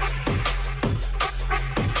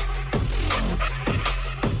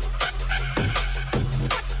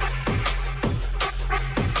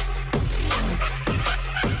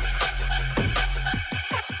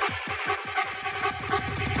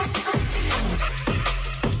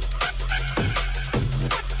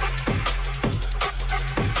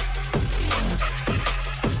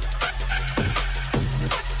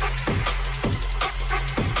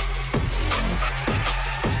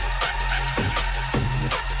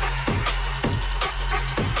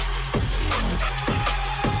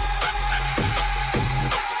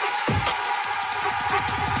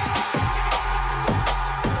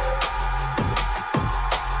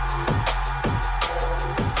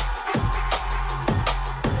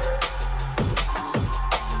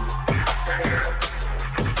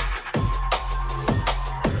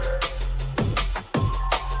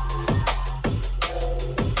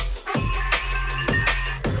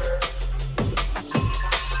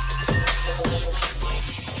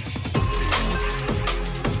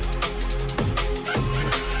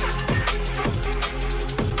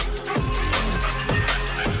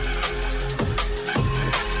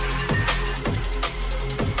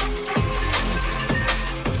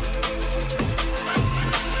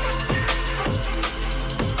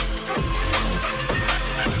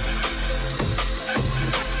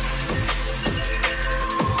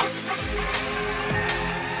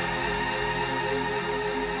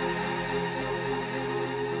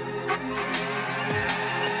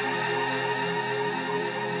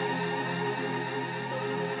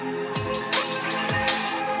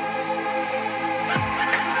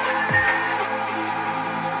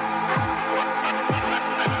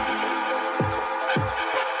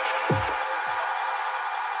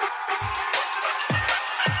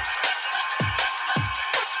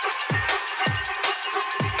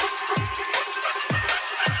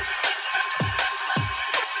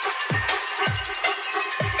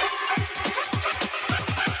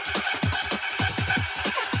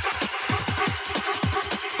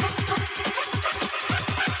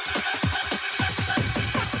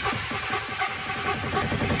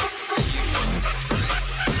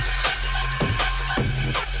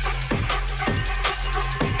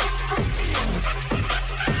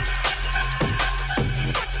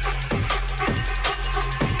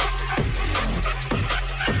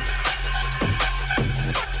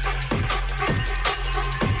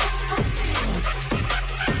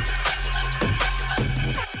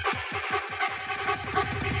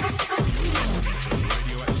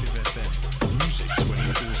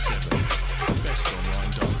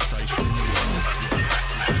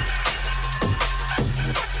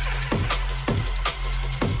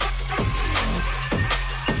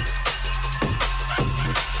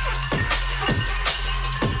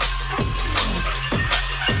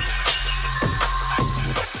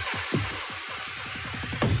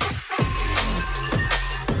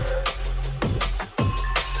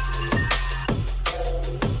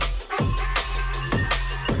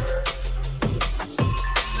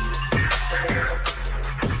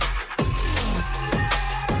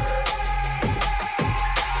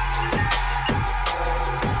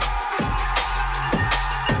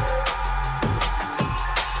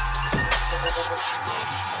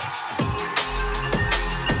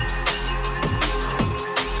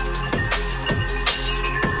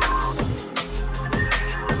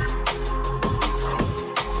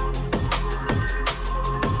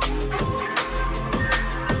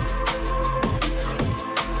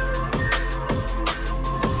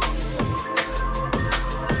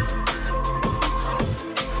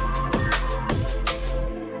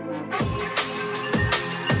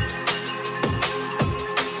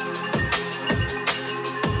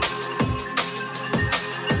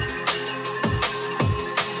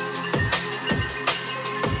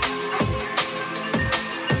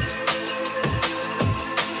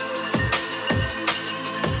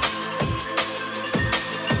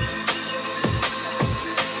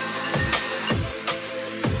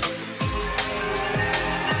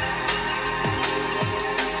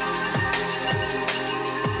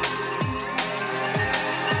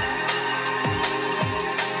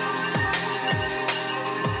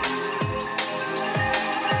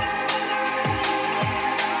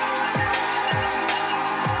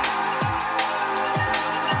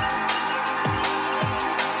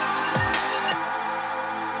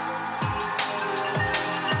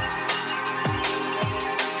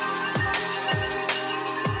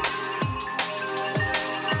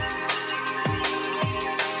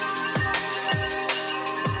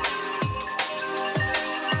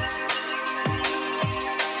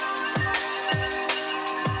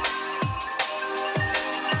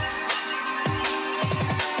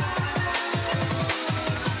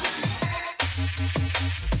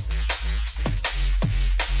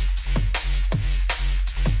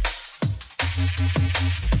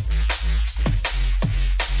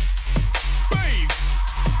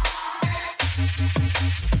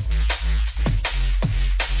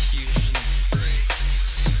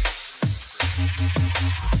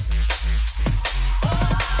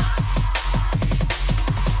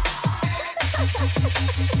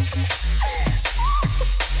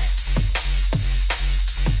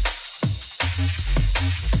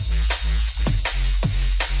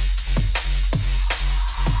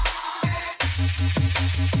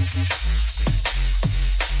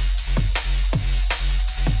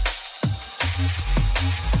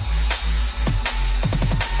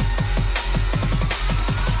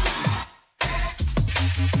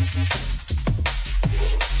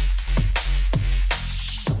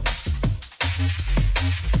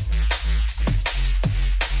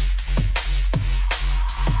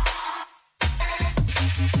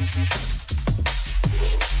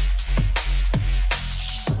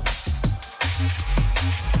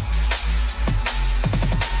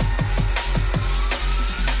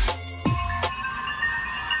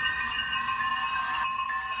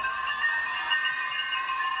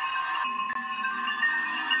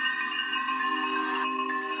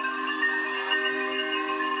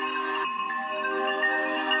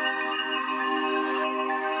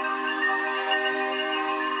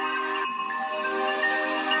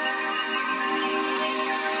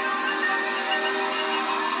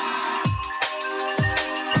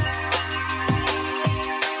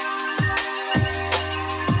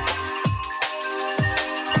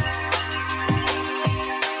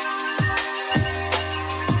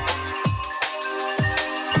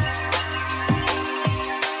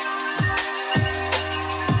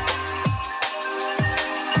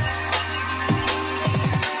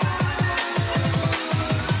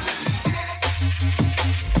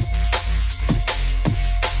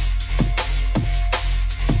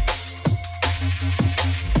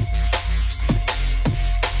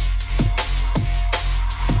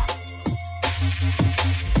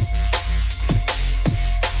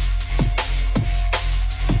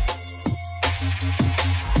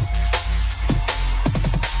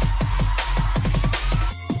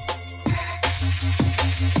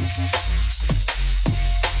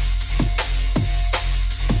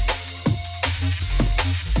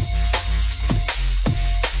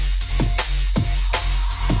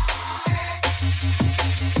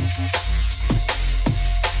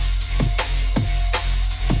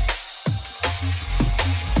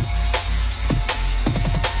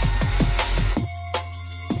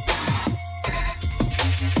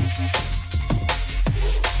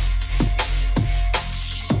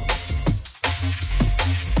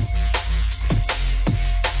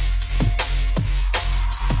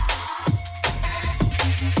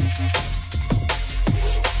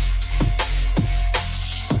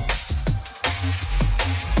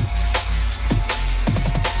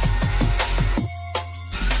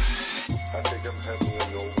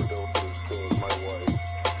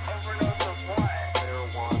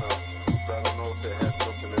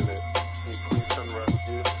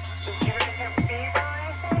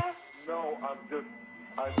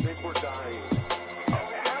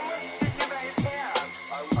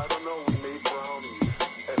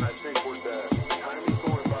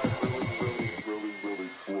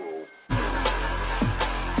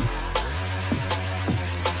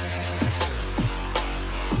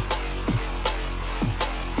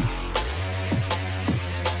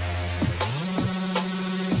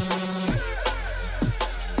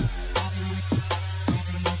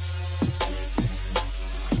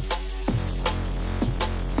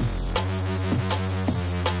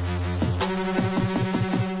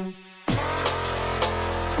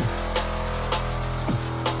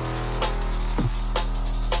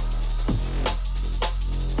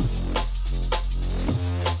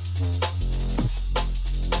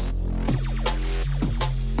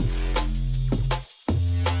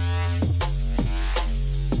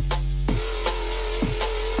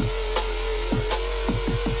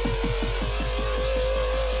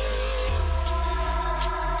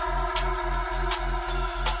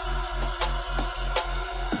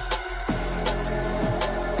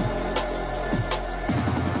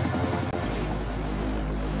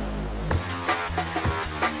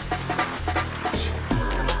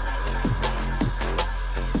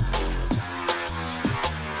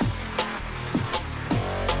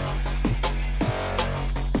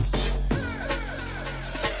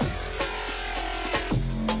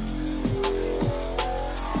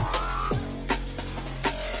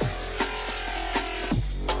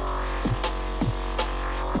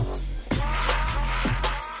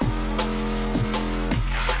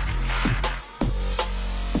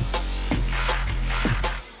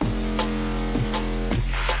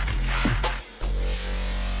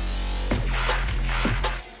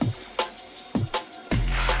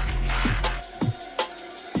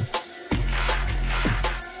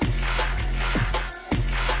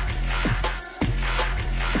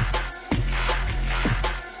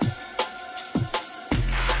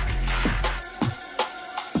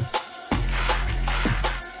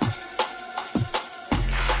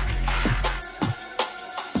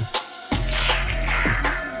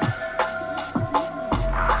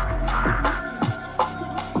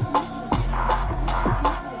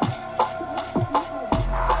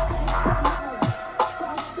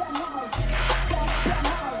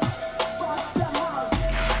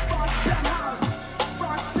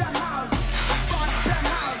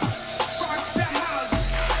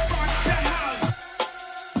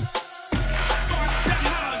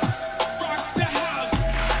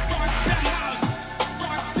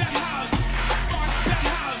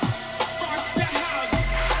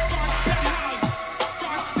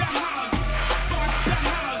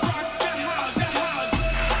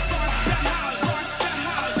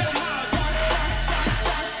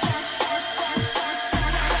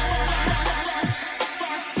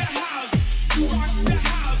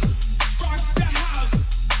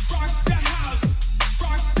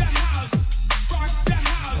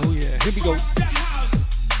 Here we go.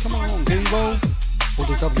 Come on, get involved. All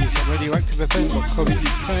the W's at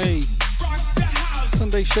radioactivefm.co.uk.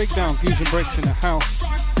 Sunday Shakedown, fusion breaks in the house.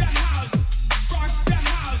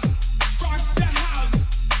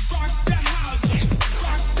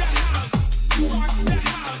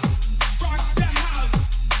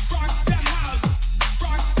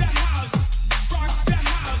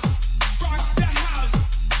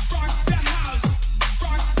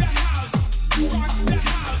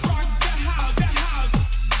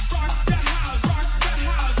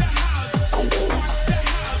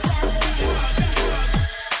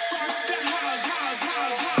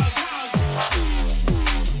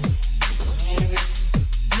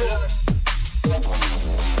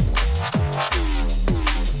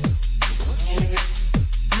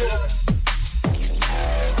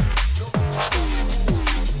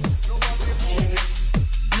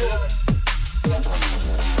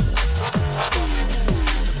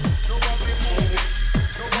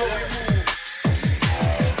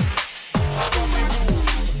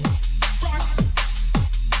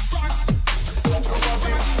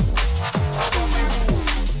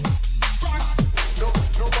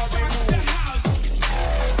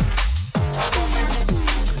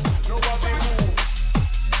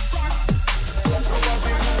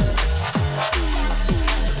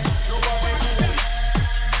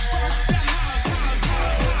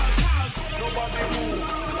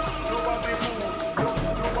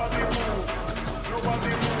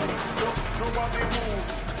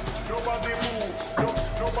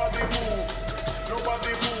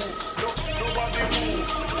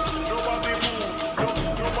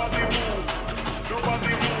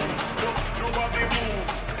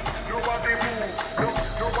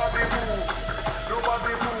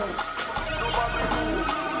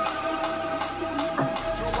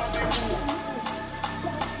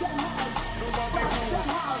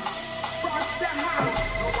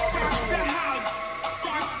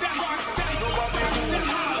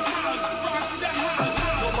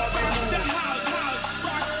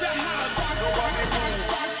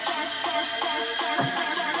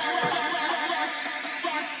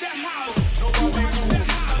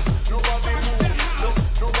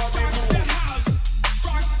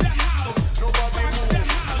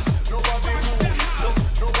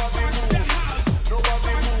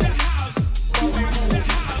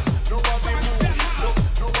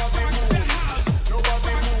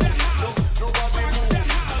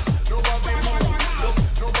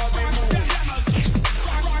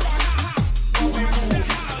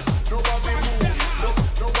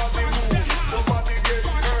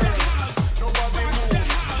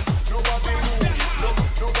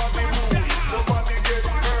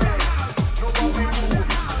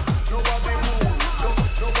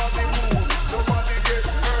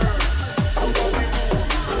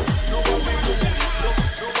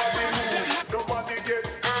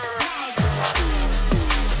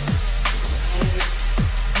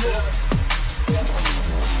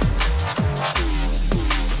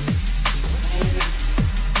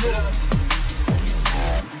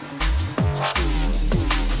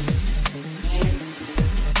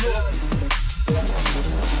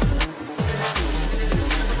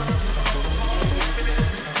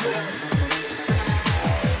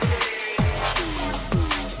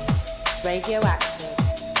 Radioactive.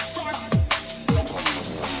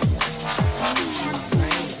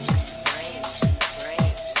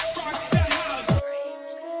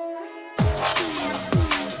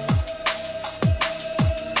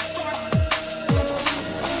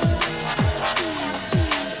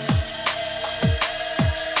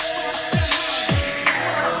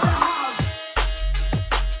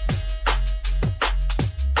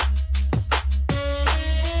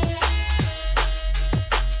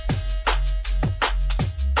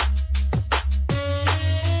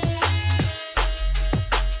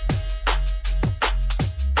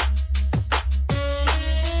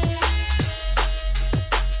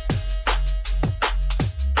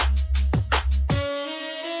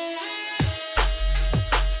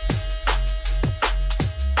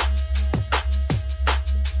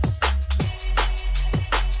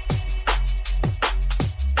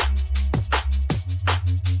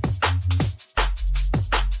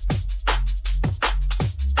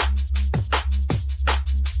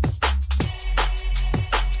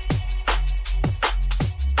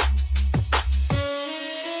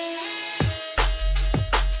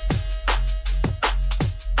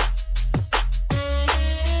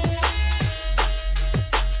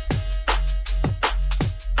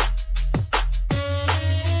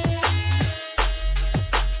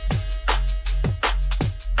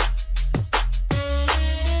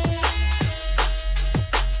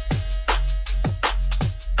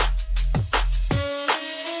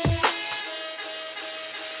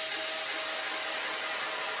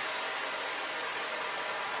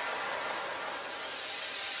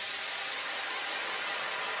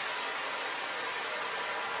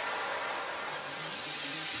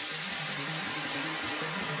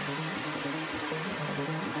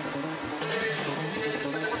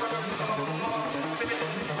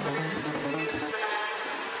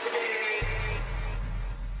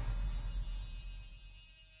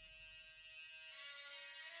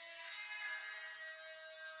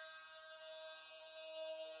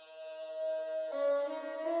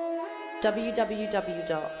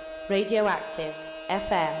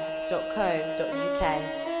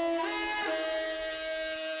 www.radioactivefm.co.uk.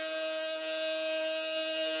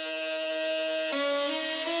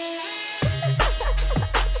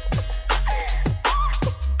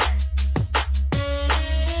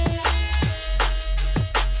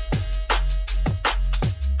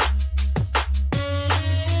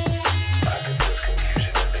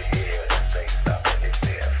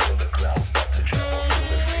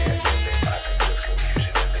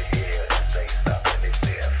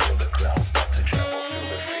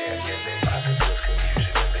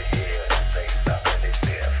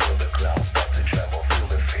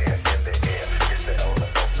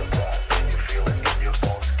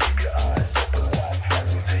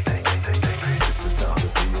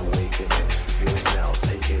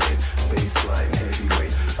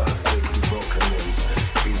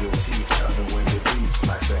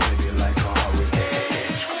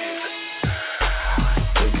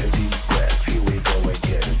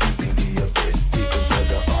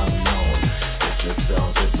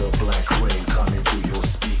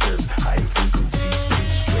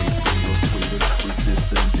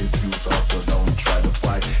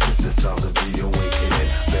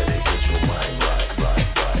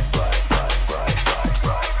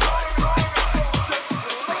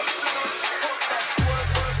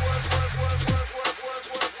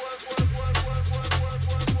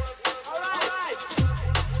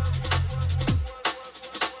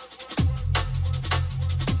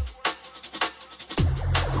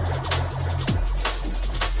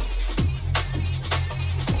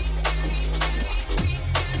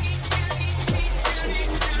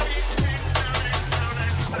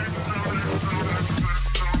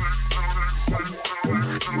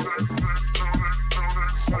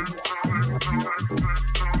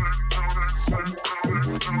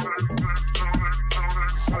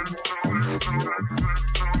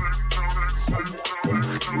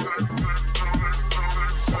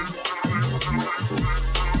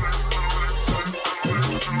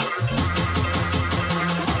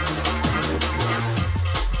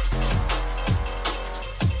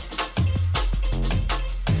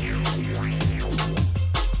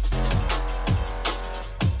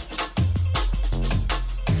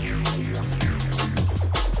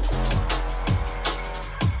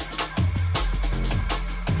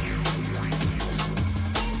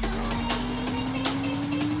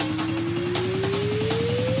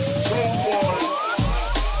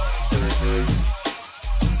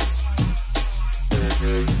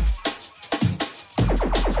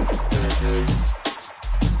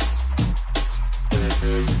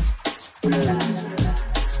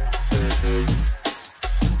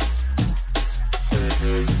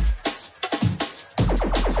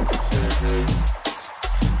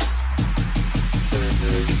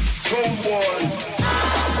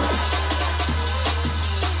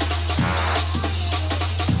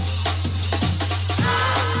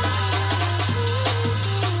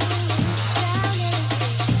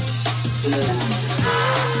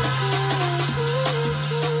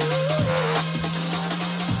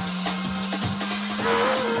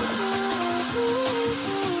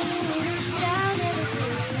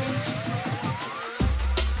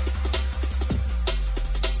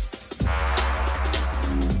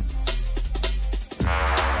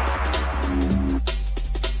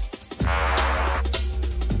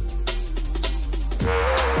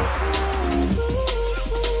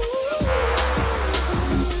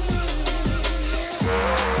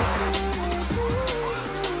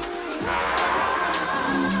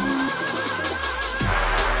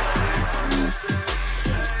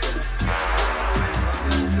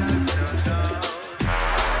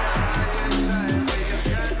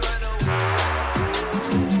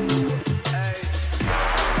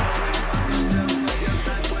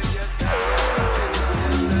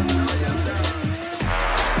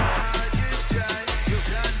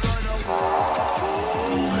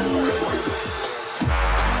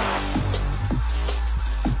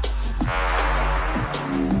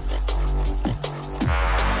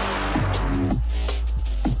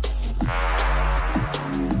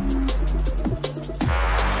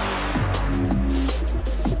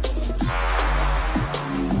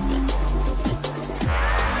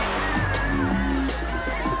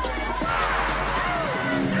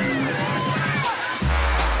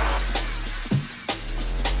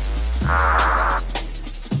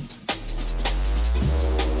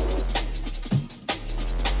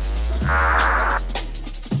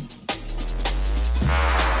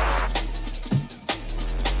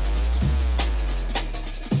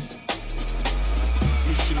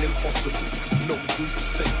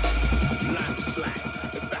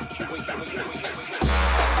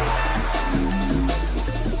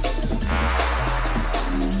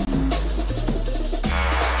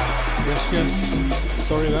 Yes,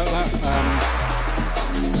 sorry about that.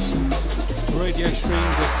 Radio stream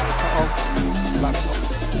just cut off, laptop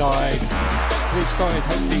died, restarted,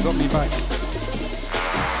 hopefully got me back.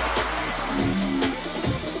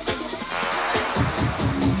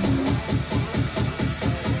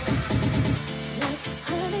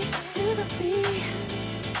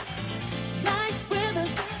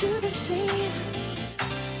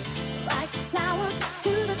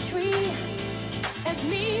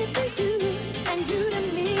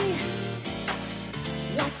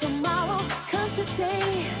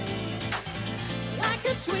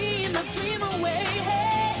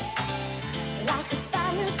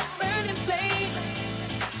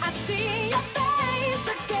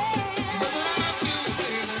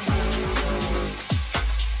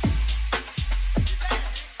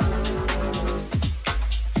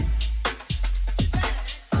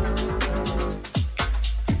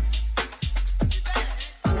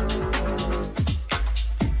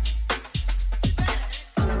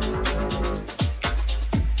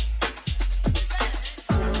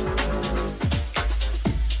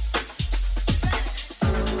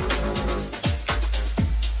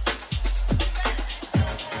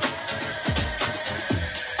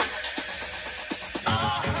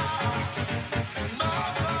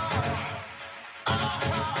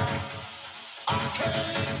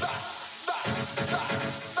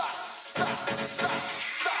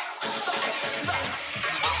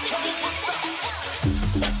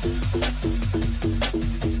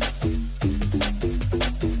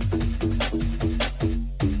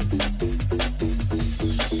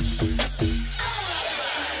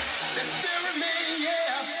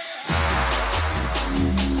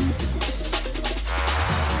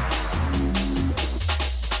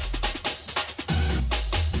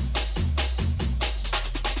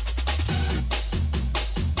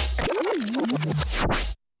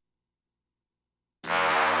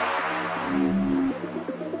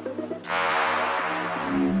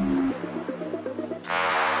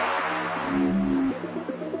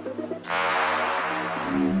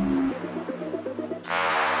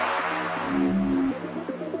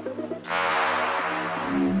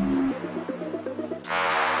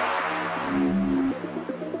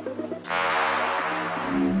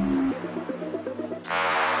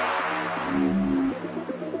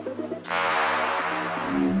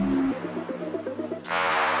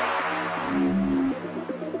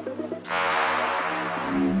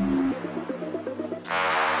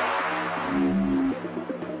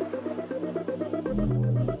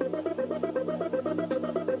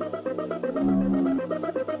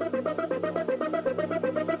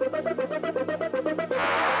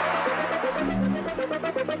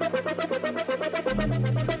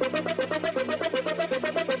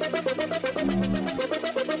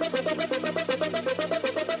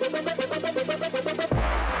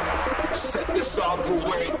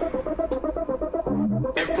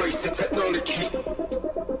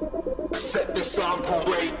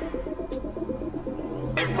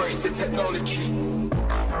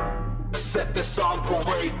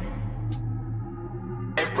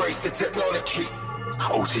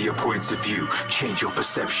 Alter your points of view, change your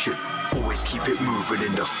perception. Always keep it moving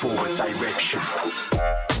in the forward direction.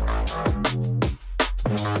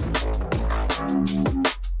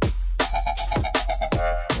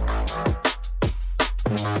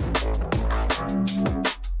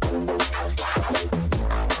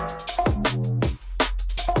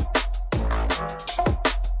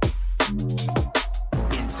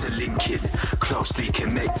 Interlinking, closely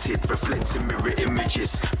connected, reflecting mirror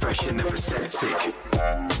images, fresh and never septic.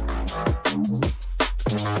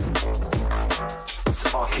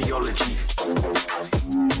 It's archaeology.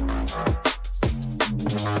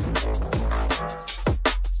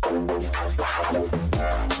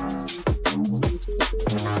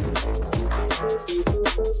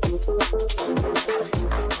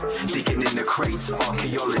 Digging in the crates,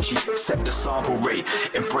 archaeology. Set the sample rate,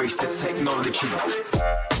 embrace the technology.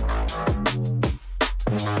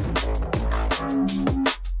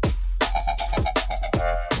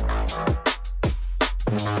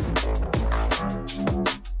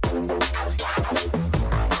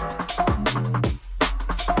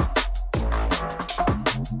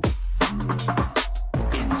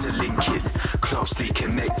 Interlinking, closely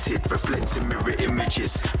connected, reflecting mirror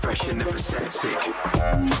images, fresh and never septic.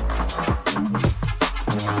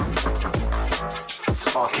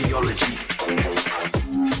 It's archaeology.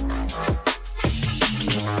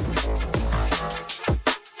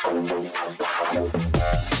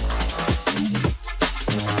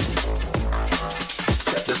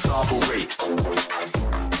 Set the sample rate.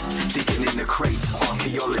 Digging in the crates,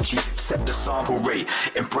 archaeology, set the sample rate,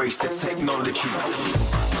 embrace the technology.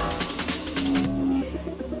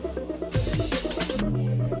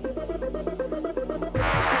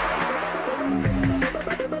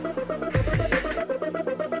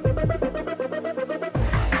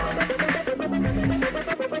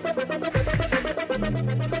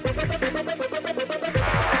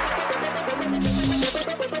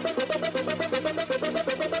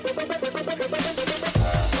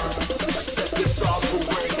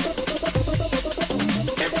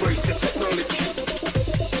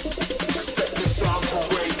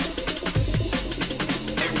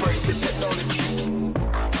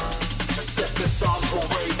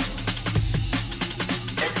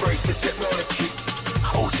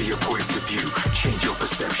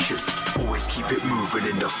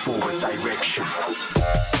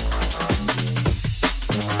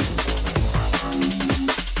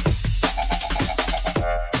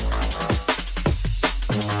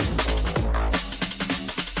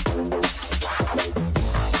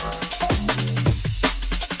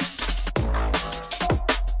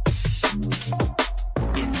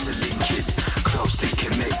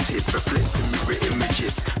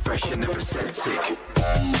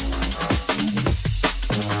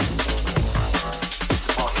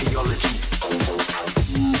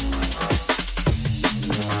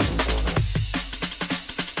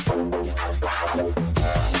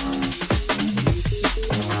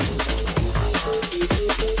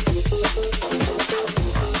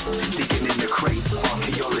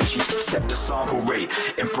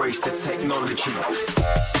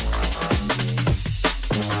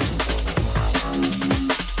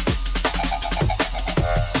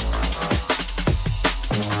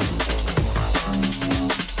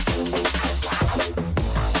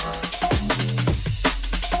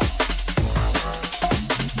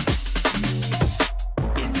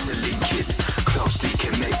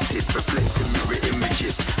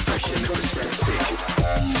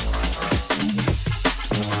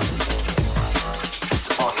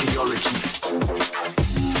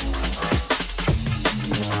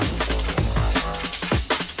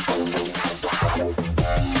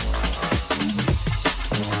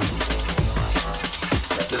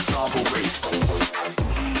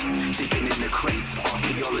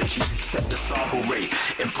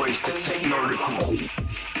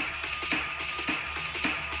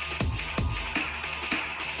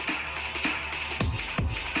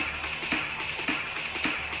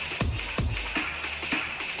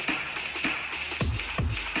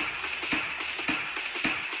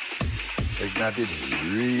 That is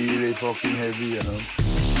really fucking heavy, you know.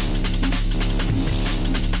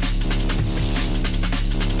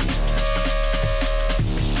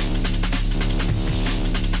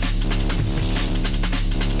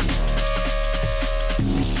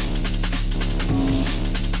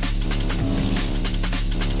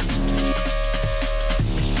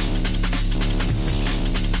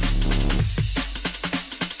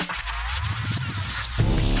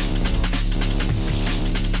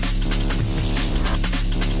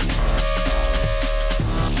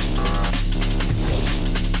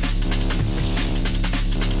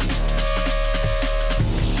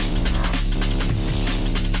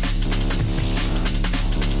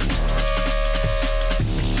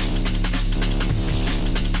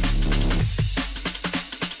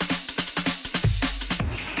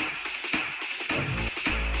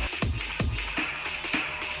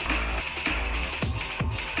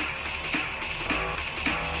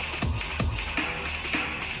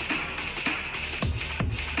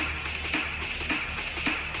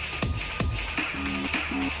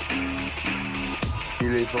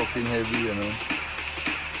 Really fucking heavy, you know.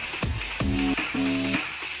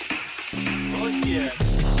 Oh yeah.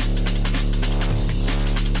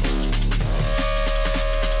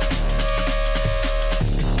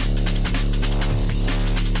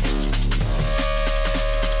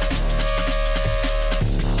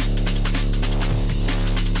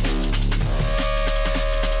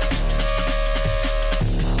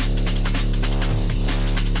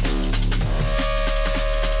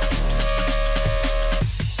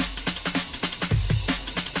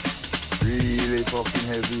 Fucking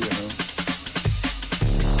heavy, you know.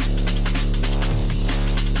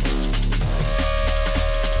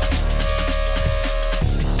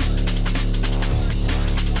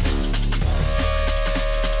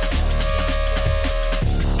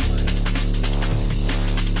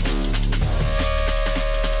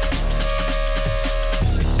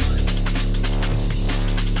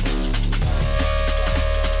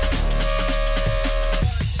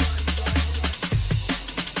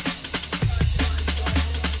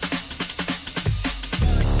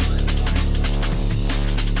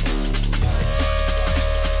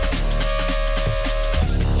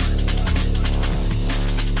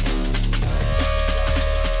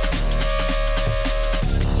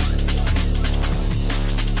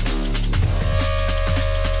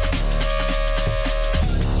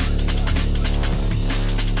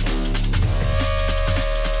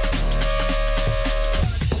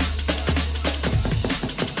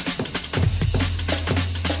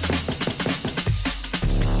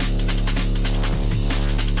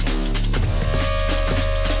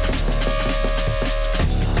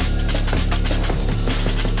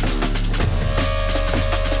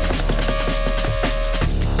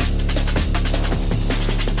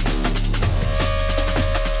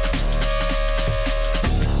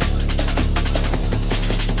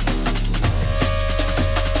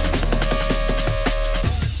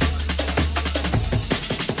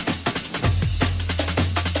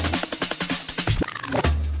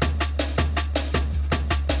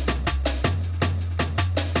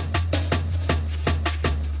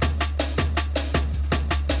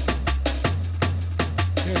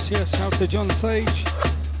 out to John Sage,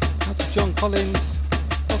 out to John Collins,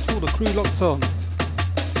 out to all the crew locked on.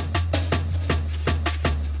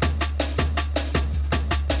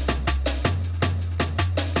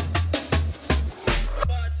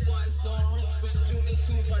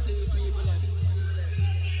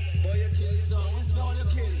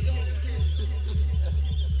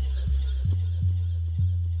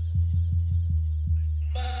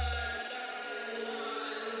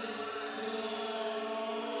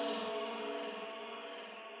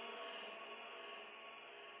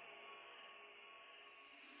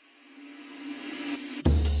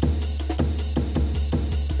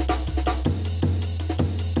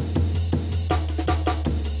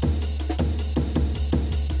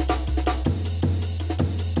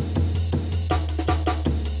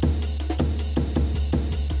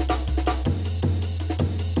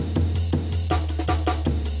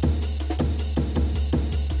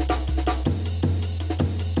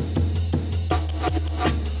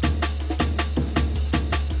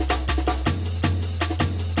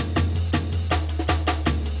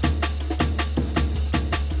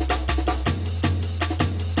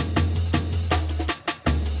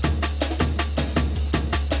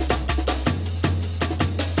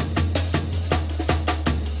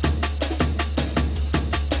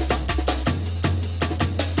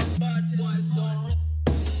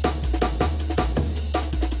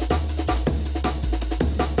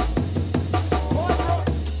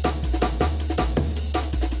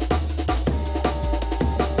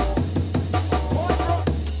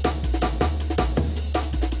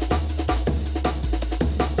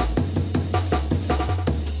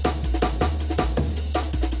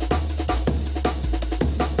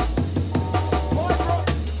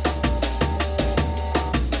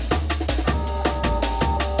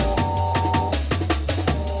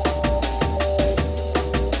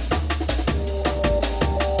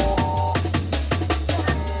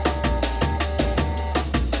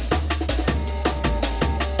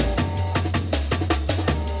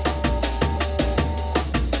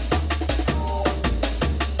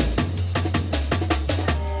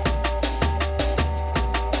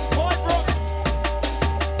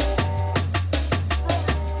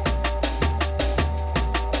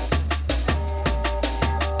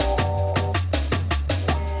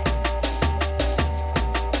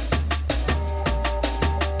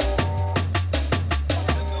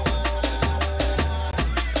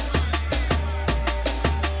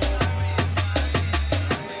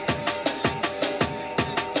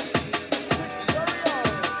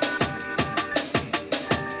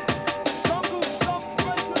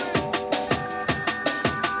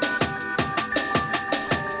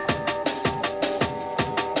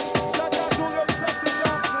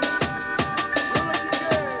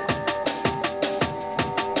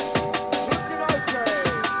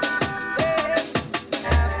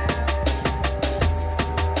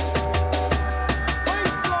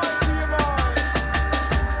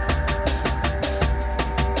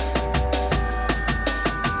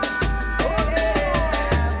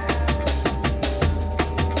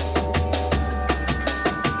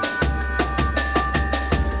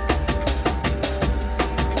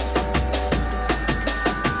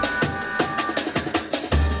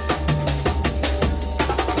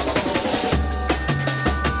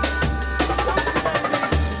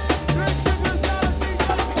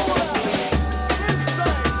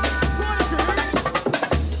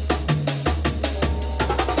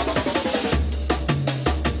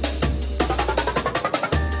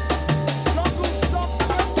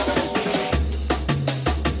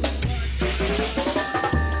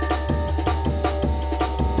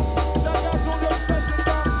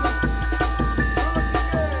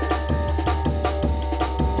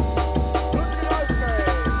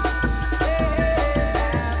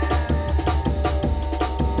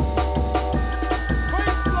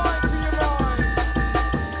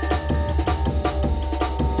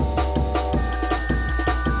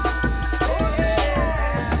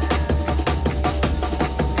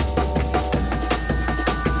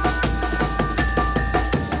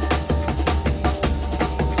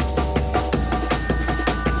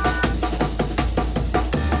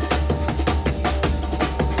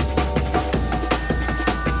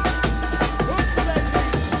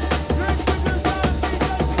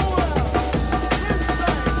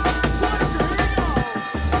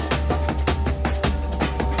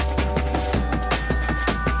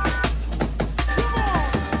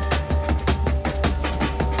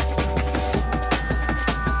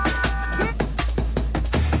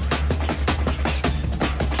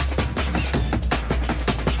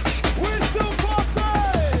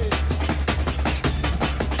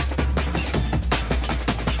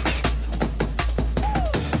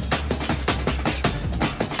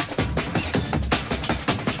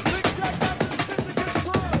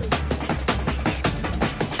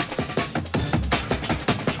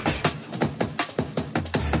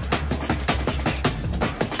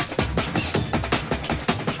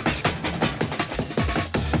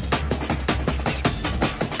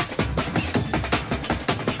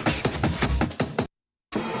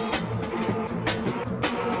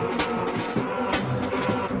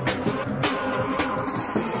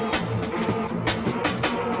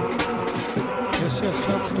 yes,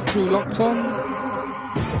 out to the crew locked on.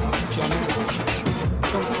 Out to John S,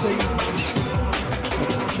 John C, out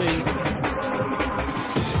to T,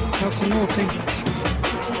 out to Naughty.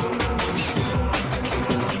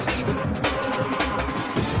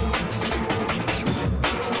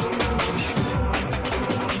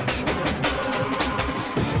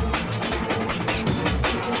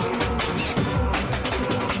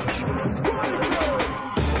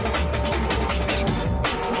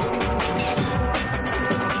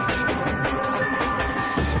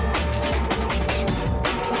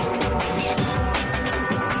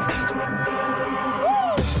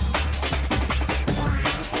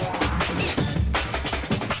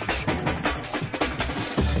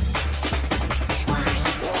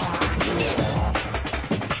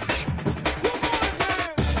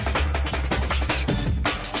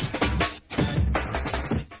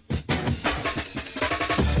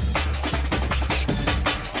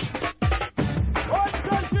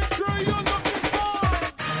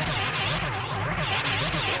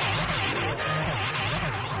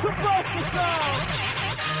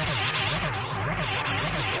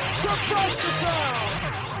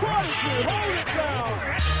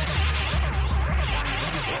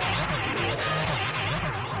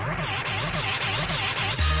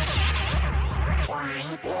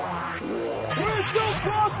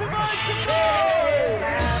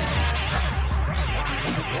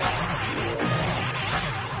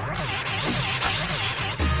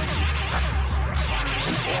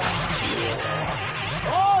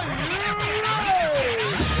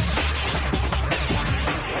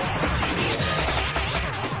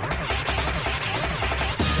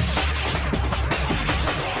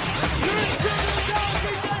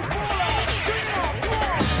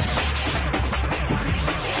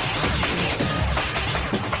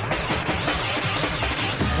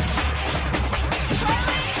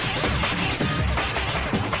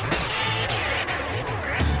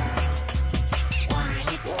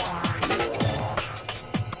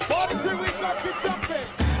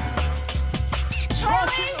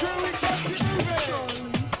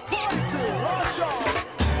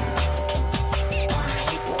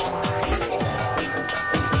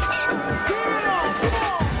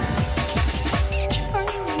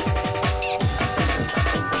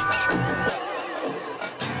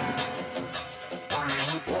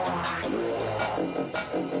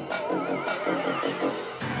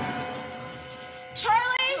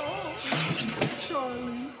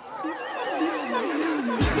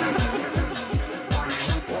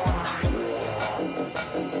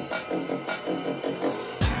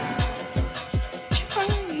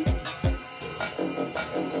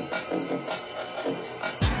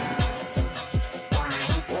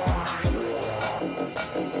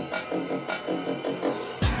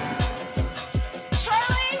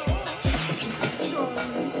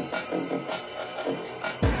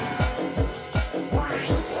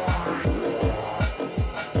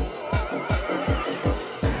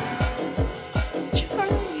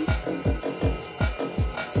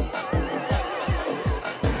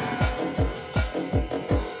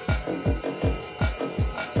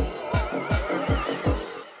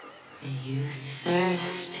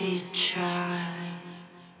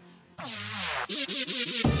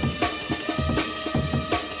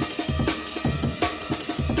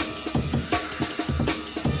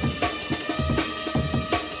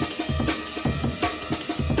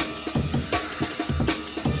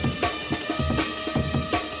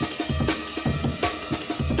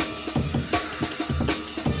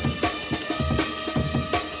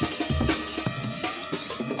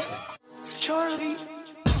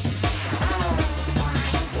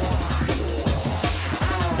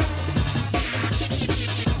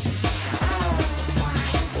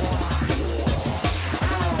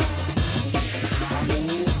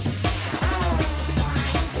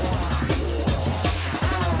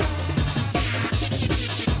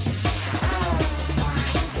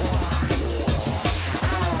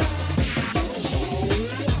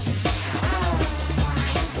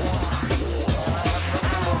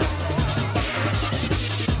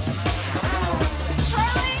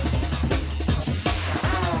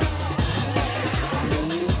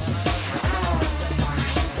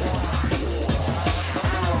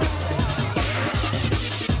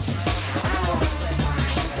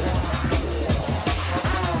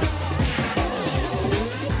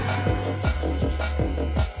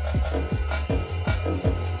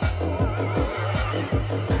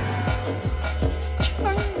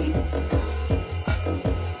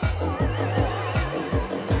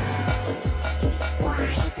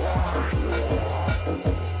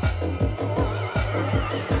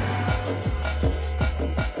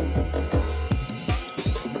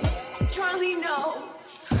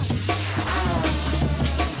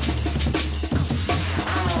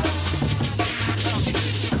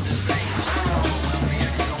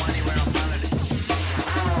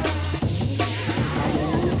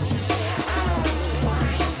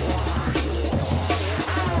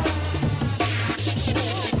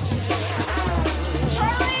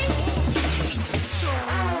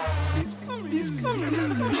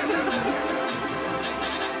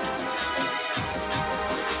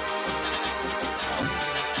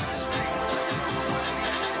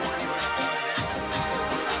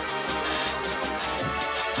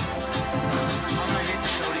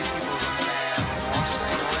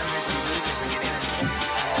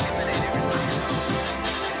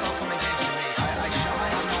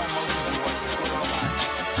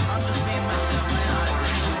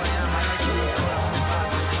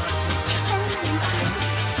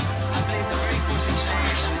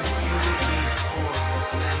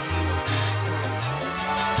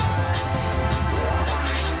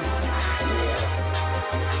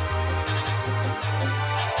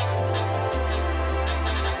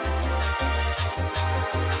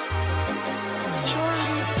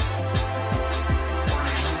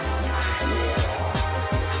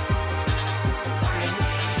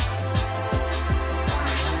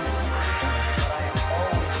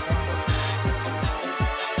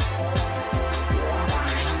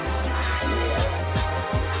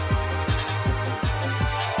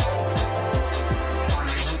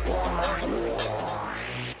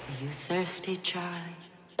 see Charlie.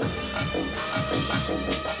 I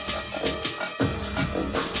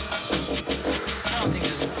don't think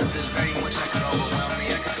there's very much that could overwhelm me.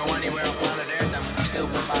 I could go anywhere on planet Earth and still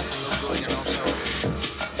go past and look good, you know. So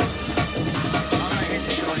I'm not here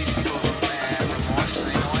to show these people remorse.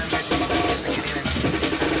 I know I'm here to do this and get in and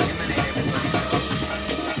eliminate everybody. So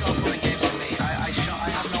it's all fun and games to me. I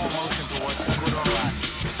have no emotion towards it, good or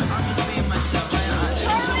bad. I'm just being myself. This is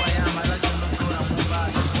who I am. I like to look good and move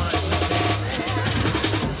fast. That's what I do best.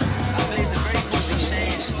 I believe the very first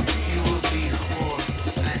exchange, you will be whore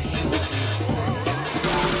and he will be whore.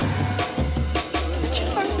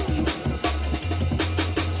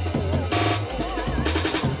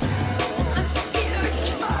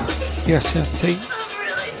 Yes, T. I'm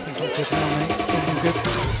good now, mate. I'm good.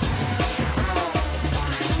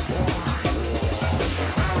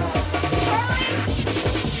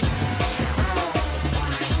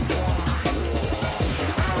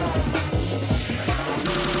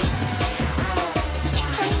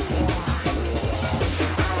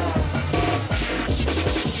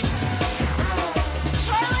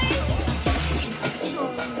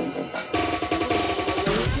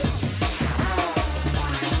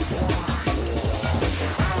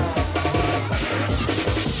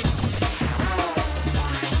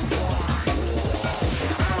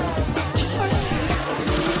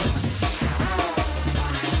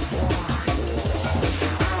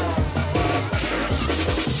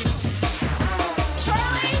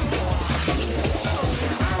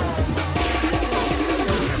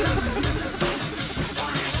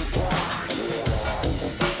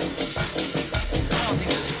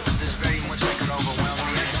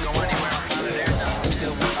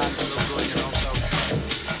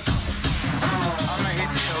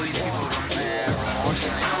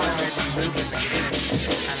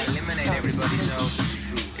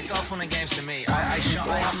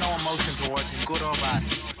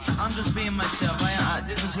 I'm just being myself.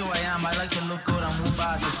 This is who I am. I like to look good and move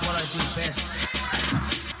fast. It's what I do best.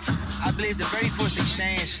 I believe the very first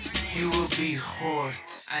exchange, you will be hurt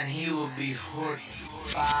and he will be hurt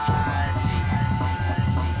badly.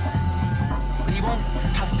 But you won't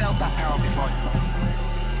have felt that power before.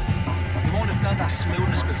 You won't have felt that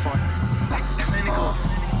smoothness before. That clinical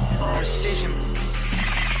precision.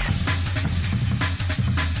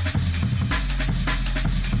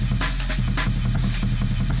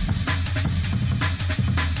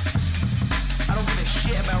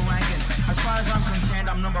 About rankings. As far as I'm concerned,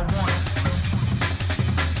 I'm number one.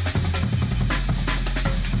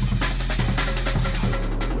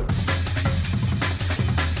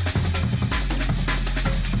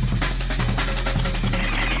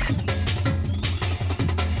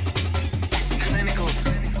 Clinical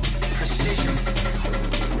precision.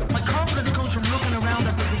 My confidence comes from looking around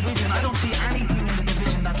at the division. I don't see anything in the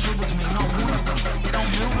division that troubles me, not one of them. They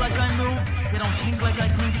don't move like I move, they don't think like I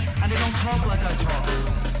think, and they don't talk like I talk.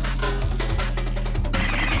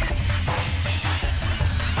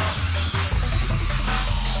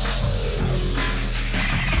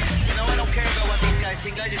 I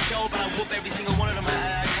think I just show up and I whoop every single one of them and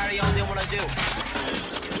I carry on doing what I do.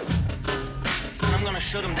 I'm gonna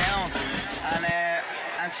shut them down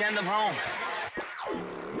and send them home.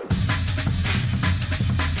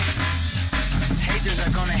 Haters are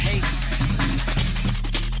gonna hate.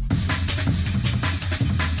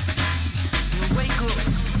 You'll wake up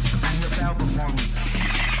and you'll bow before me.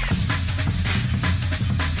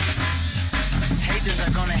 Haters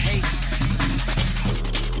are gonna hate.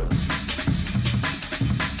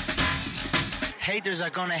 Haters are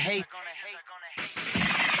gonna hate.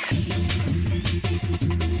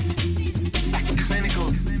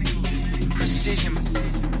 Clinical precision.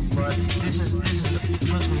 But this is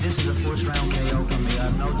trust me, this is a first round KO for me. I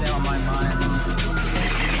have no doubt in my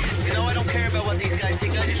mind. You know, I don't care about what these guys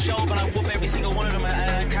think. I just show up and I whoop every single one of them and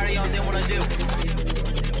I carry on doing what I do.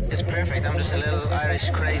 It's perfect. I'm just a little Irish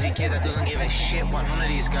crazy kid that doesn't give a shit what none of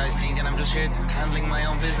these guys think, and I'm just here handling my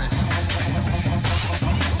own business.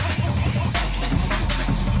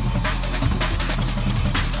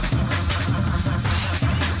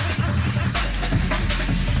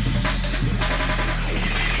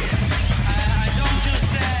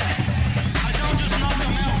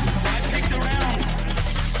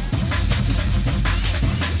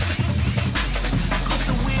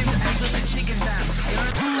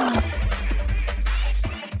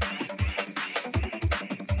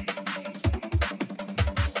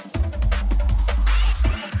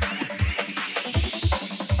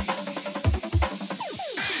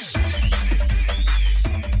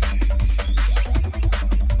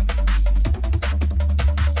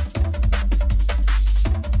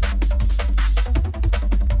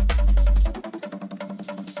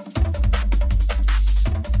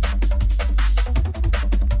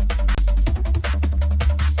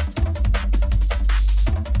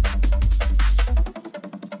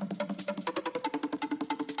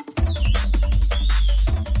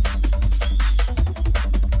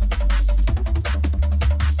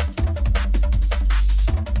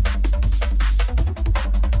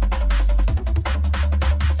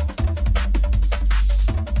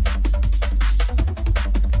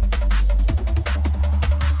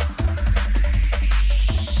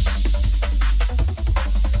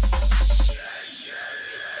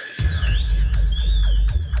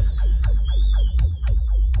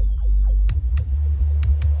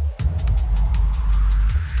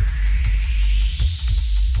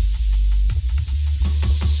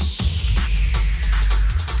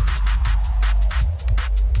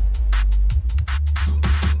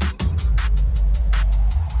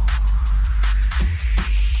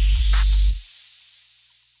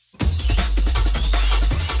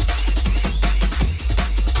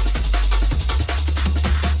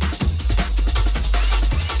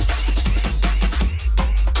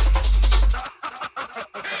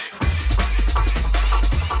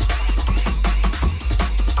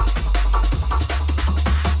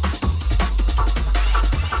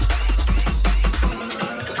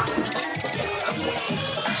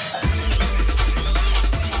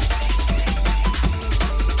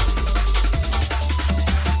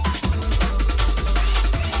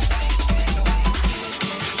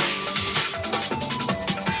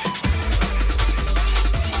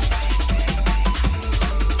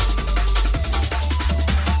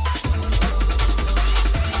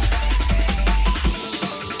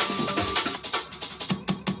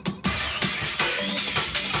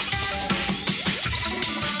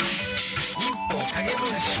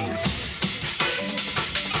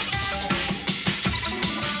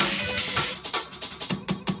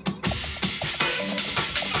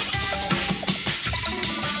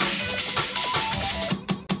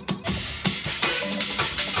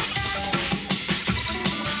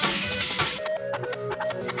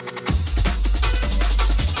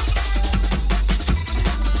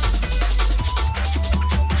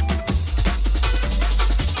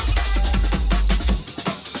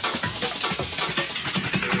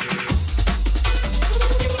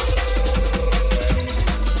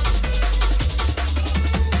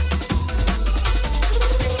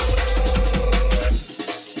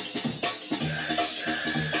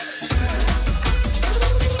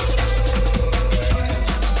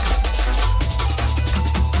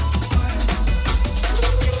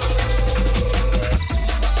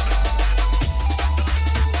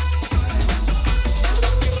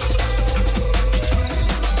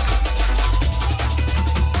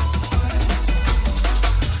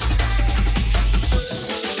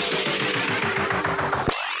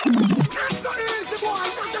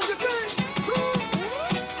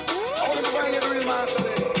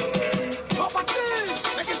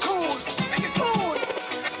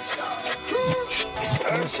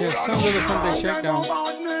 yes, sound of the Sunday Shakedown.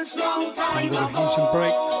 Sound of the Haitian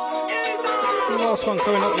break. The last one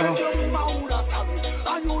coming up now.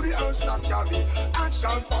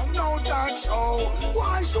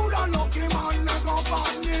 Why should a lucky man let go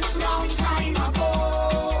on this long time ago?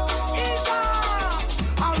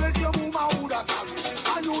 Unless you move out of sorry,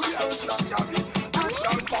 I know the earth not carry.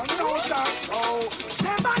 Action found out that show.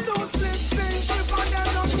 Never lose sleep, friendship, and them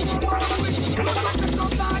not know about it. Look at the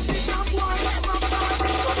top that this and boy never find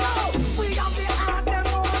it. So now, we have the art, them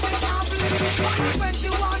all the tablet.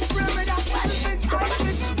 21 frame that selfish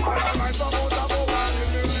crazy. All of my promoters are over in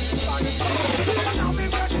the release on the show. Now me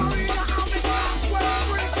fresh marina and me glass well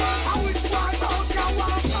rich. I wish one out ya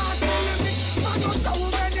one pass the limit. I don't show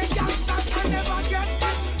many gangsters I never get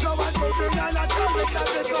this. So I told me that I tell me that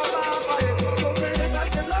they come off of it. So me that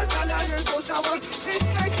they like that I didn't go shower. It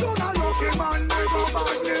take you now lucky man never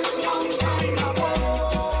bought this long time ago.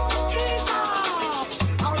 Ease off.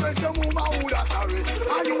 Unless you move out of sorry.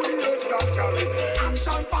 And you the earth not carry.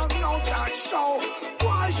 Action bang out that show.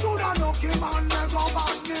 Why should a lucky man never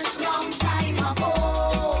bought this long time ago?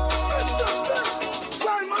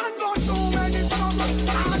 Well man go through many struggles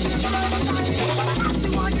and different times. But I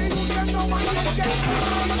see why they use them no one can get free.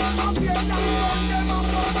 Up here now run them up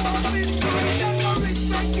on this. Them no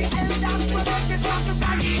respect the elders will make the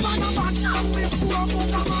sacrifice. Man about now with poor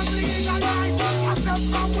book of man legalize. I step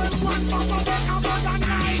from with one papa make a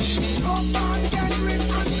modernize. Tough man get rich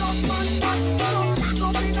and tough man bad. Don't pack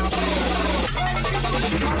up in a book.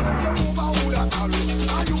 Unless you move out of sorry,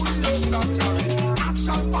 and you the earth not carry.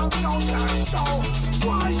 Action bang out that show.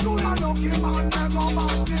 Why should a lucky man never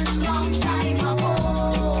bought this long time ago?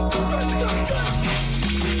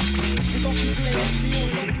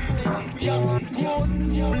 Just good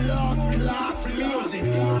blood clot music.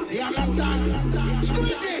 You understand?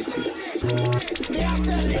 Squeeze it. Me I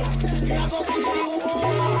tell you, me I go back to you.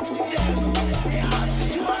 Me I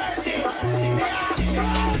swear this. Me I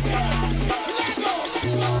swear this. Let go.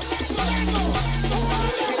 Let go.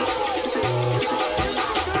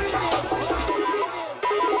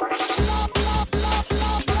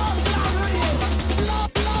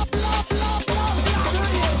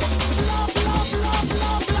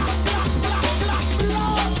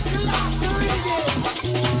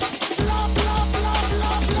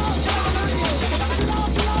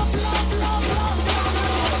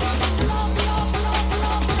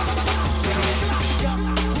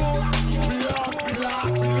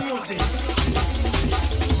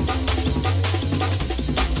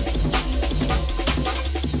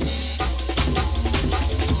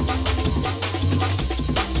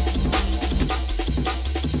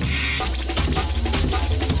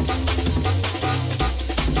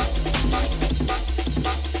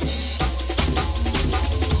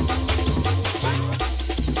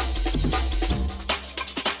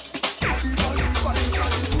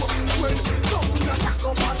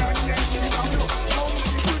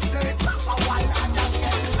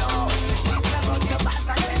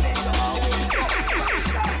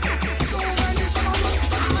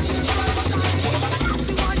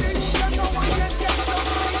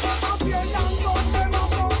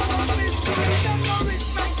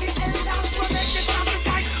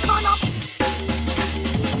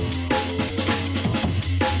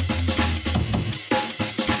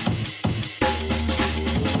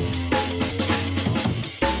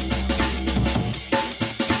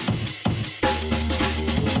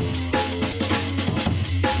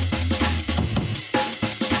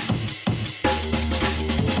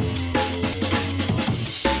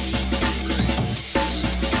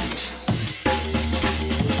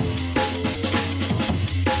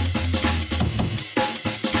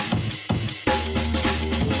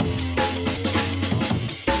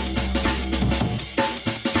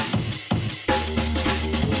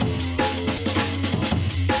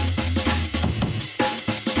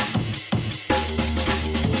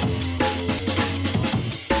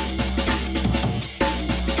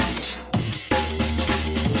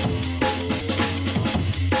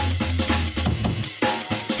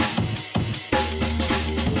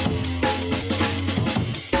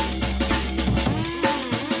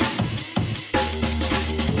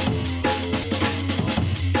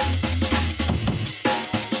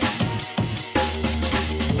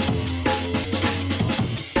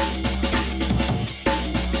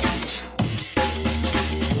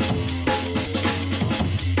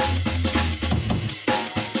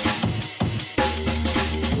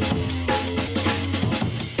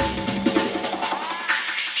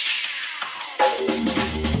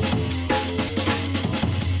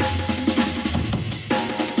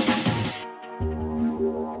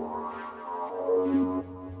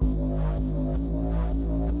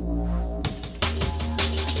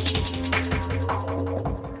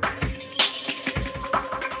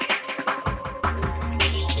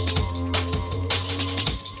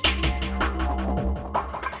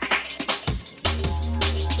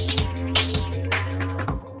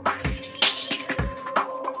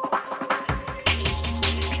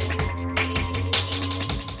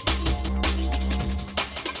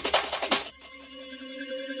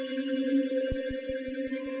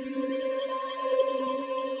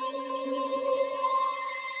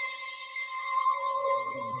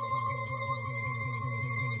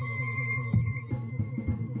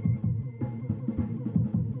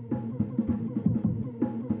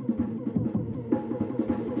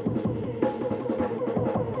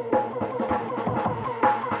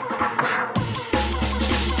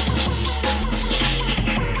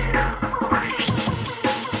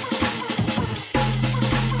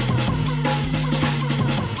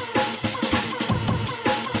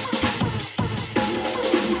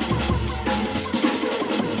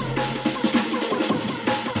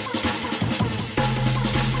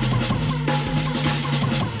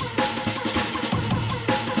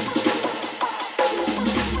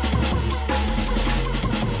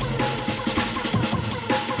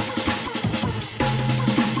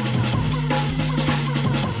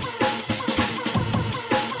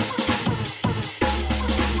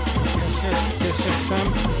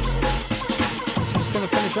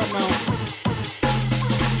 up now.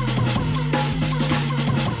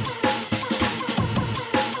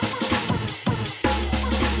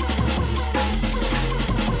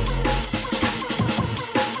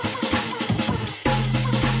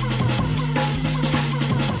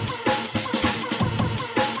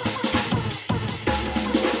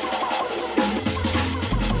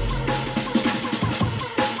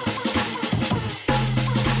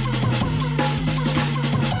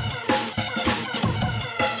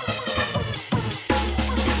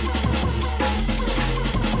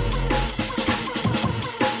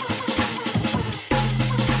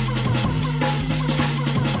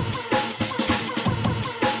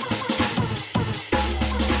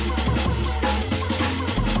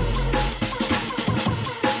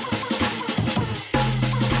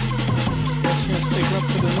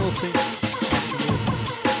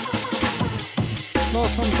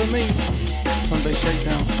 Last one for me, Sunday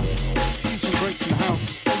Shakedown. Fusion breaks in the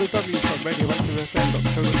house. All the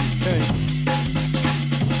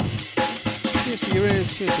www.radioactivefm.co.uk. Cheers for your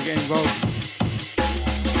ears, cheers for getting involved.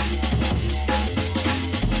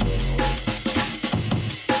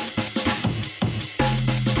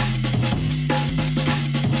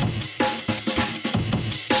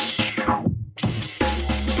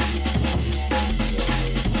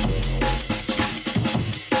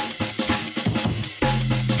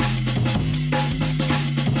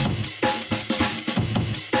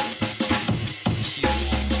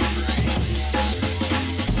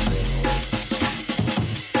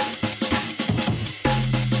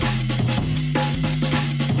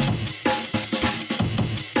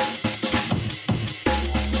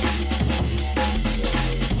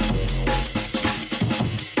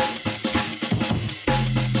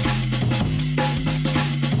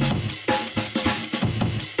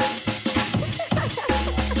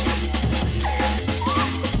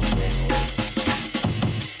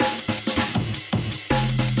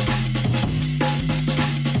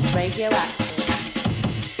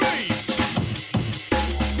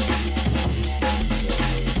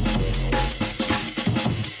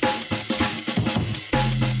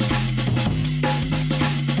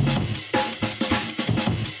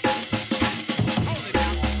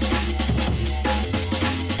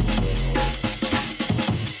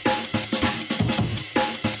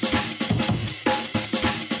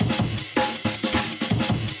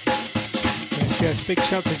 Yes, big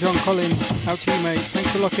shout to John Collins. Out to you, mate. Thanks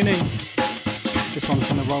for locking in. This one's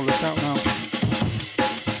going to roll us out now.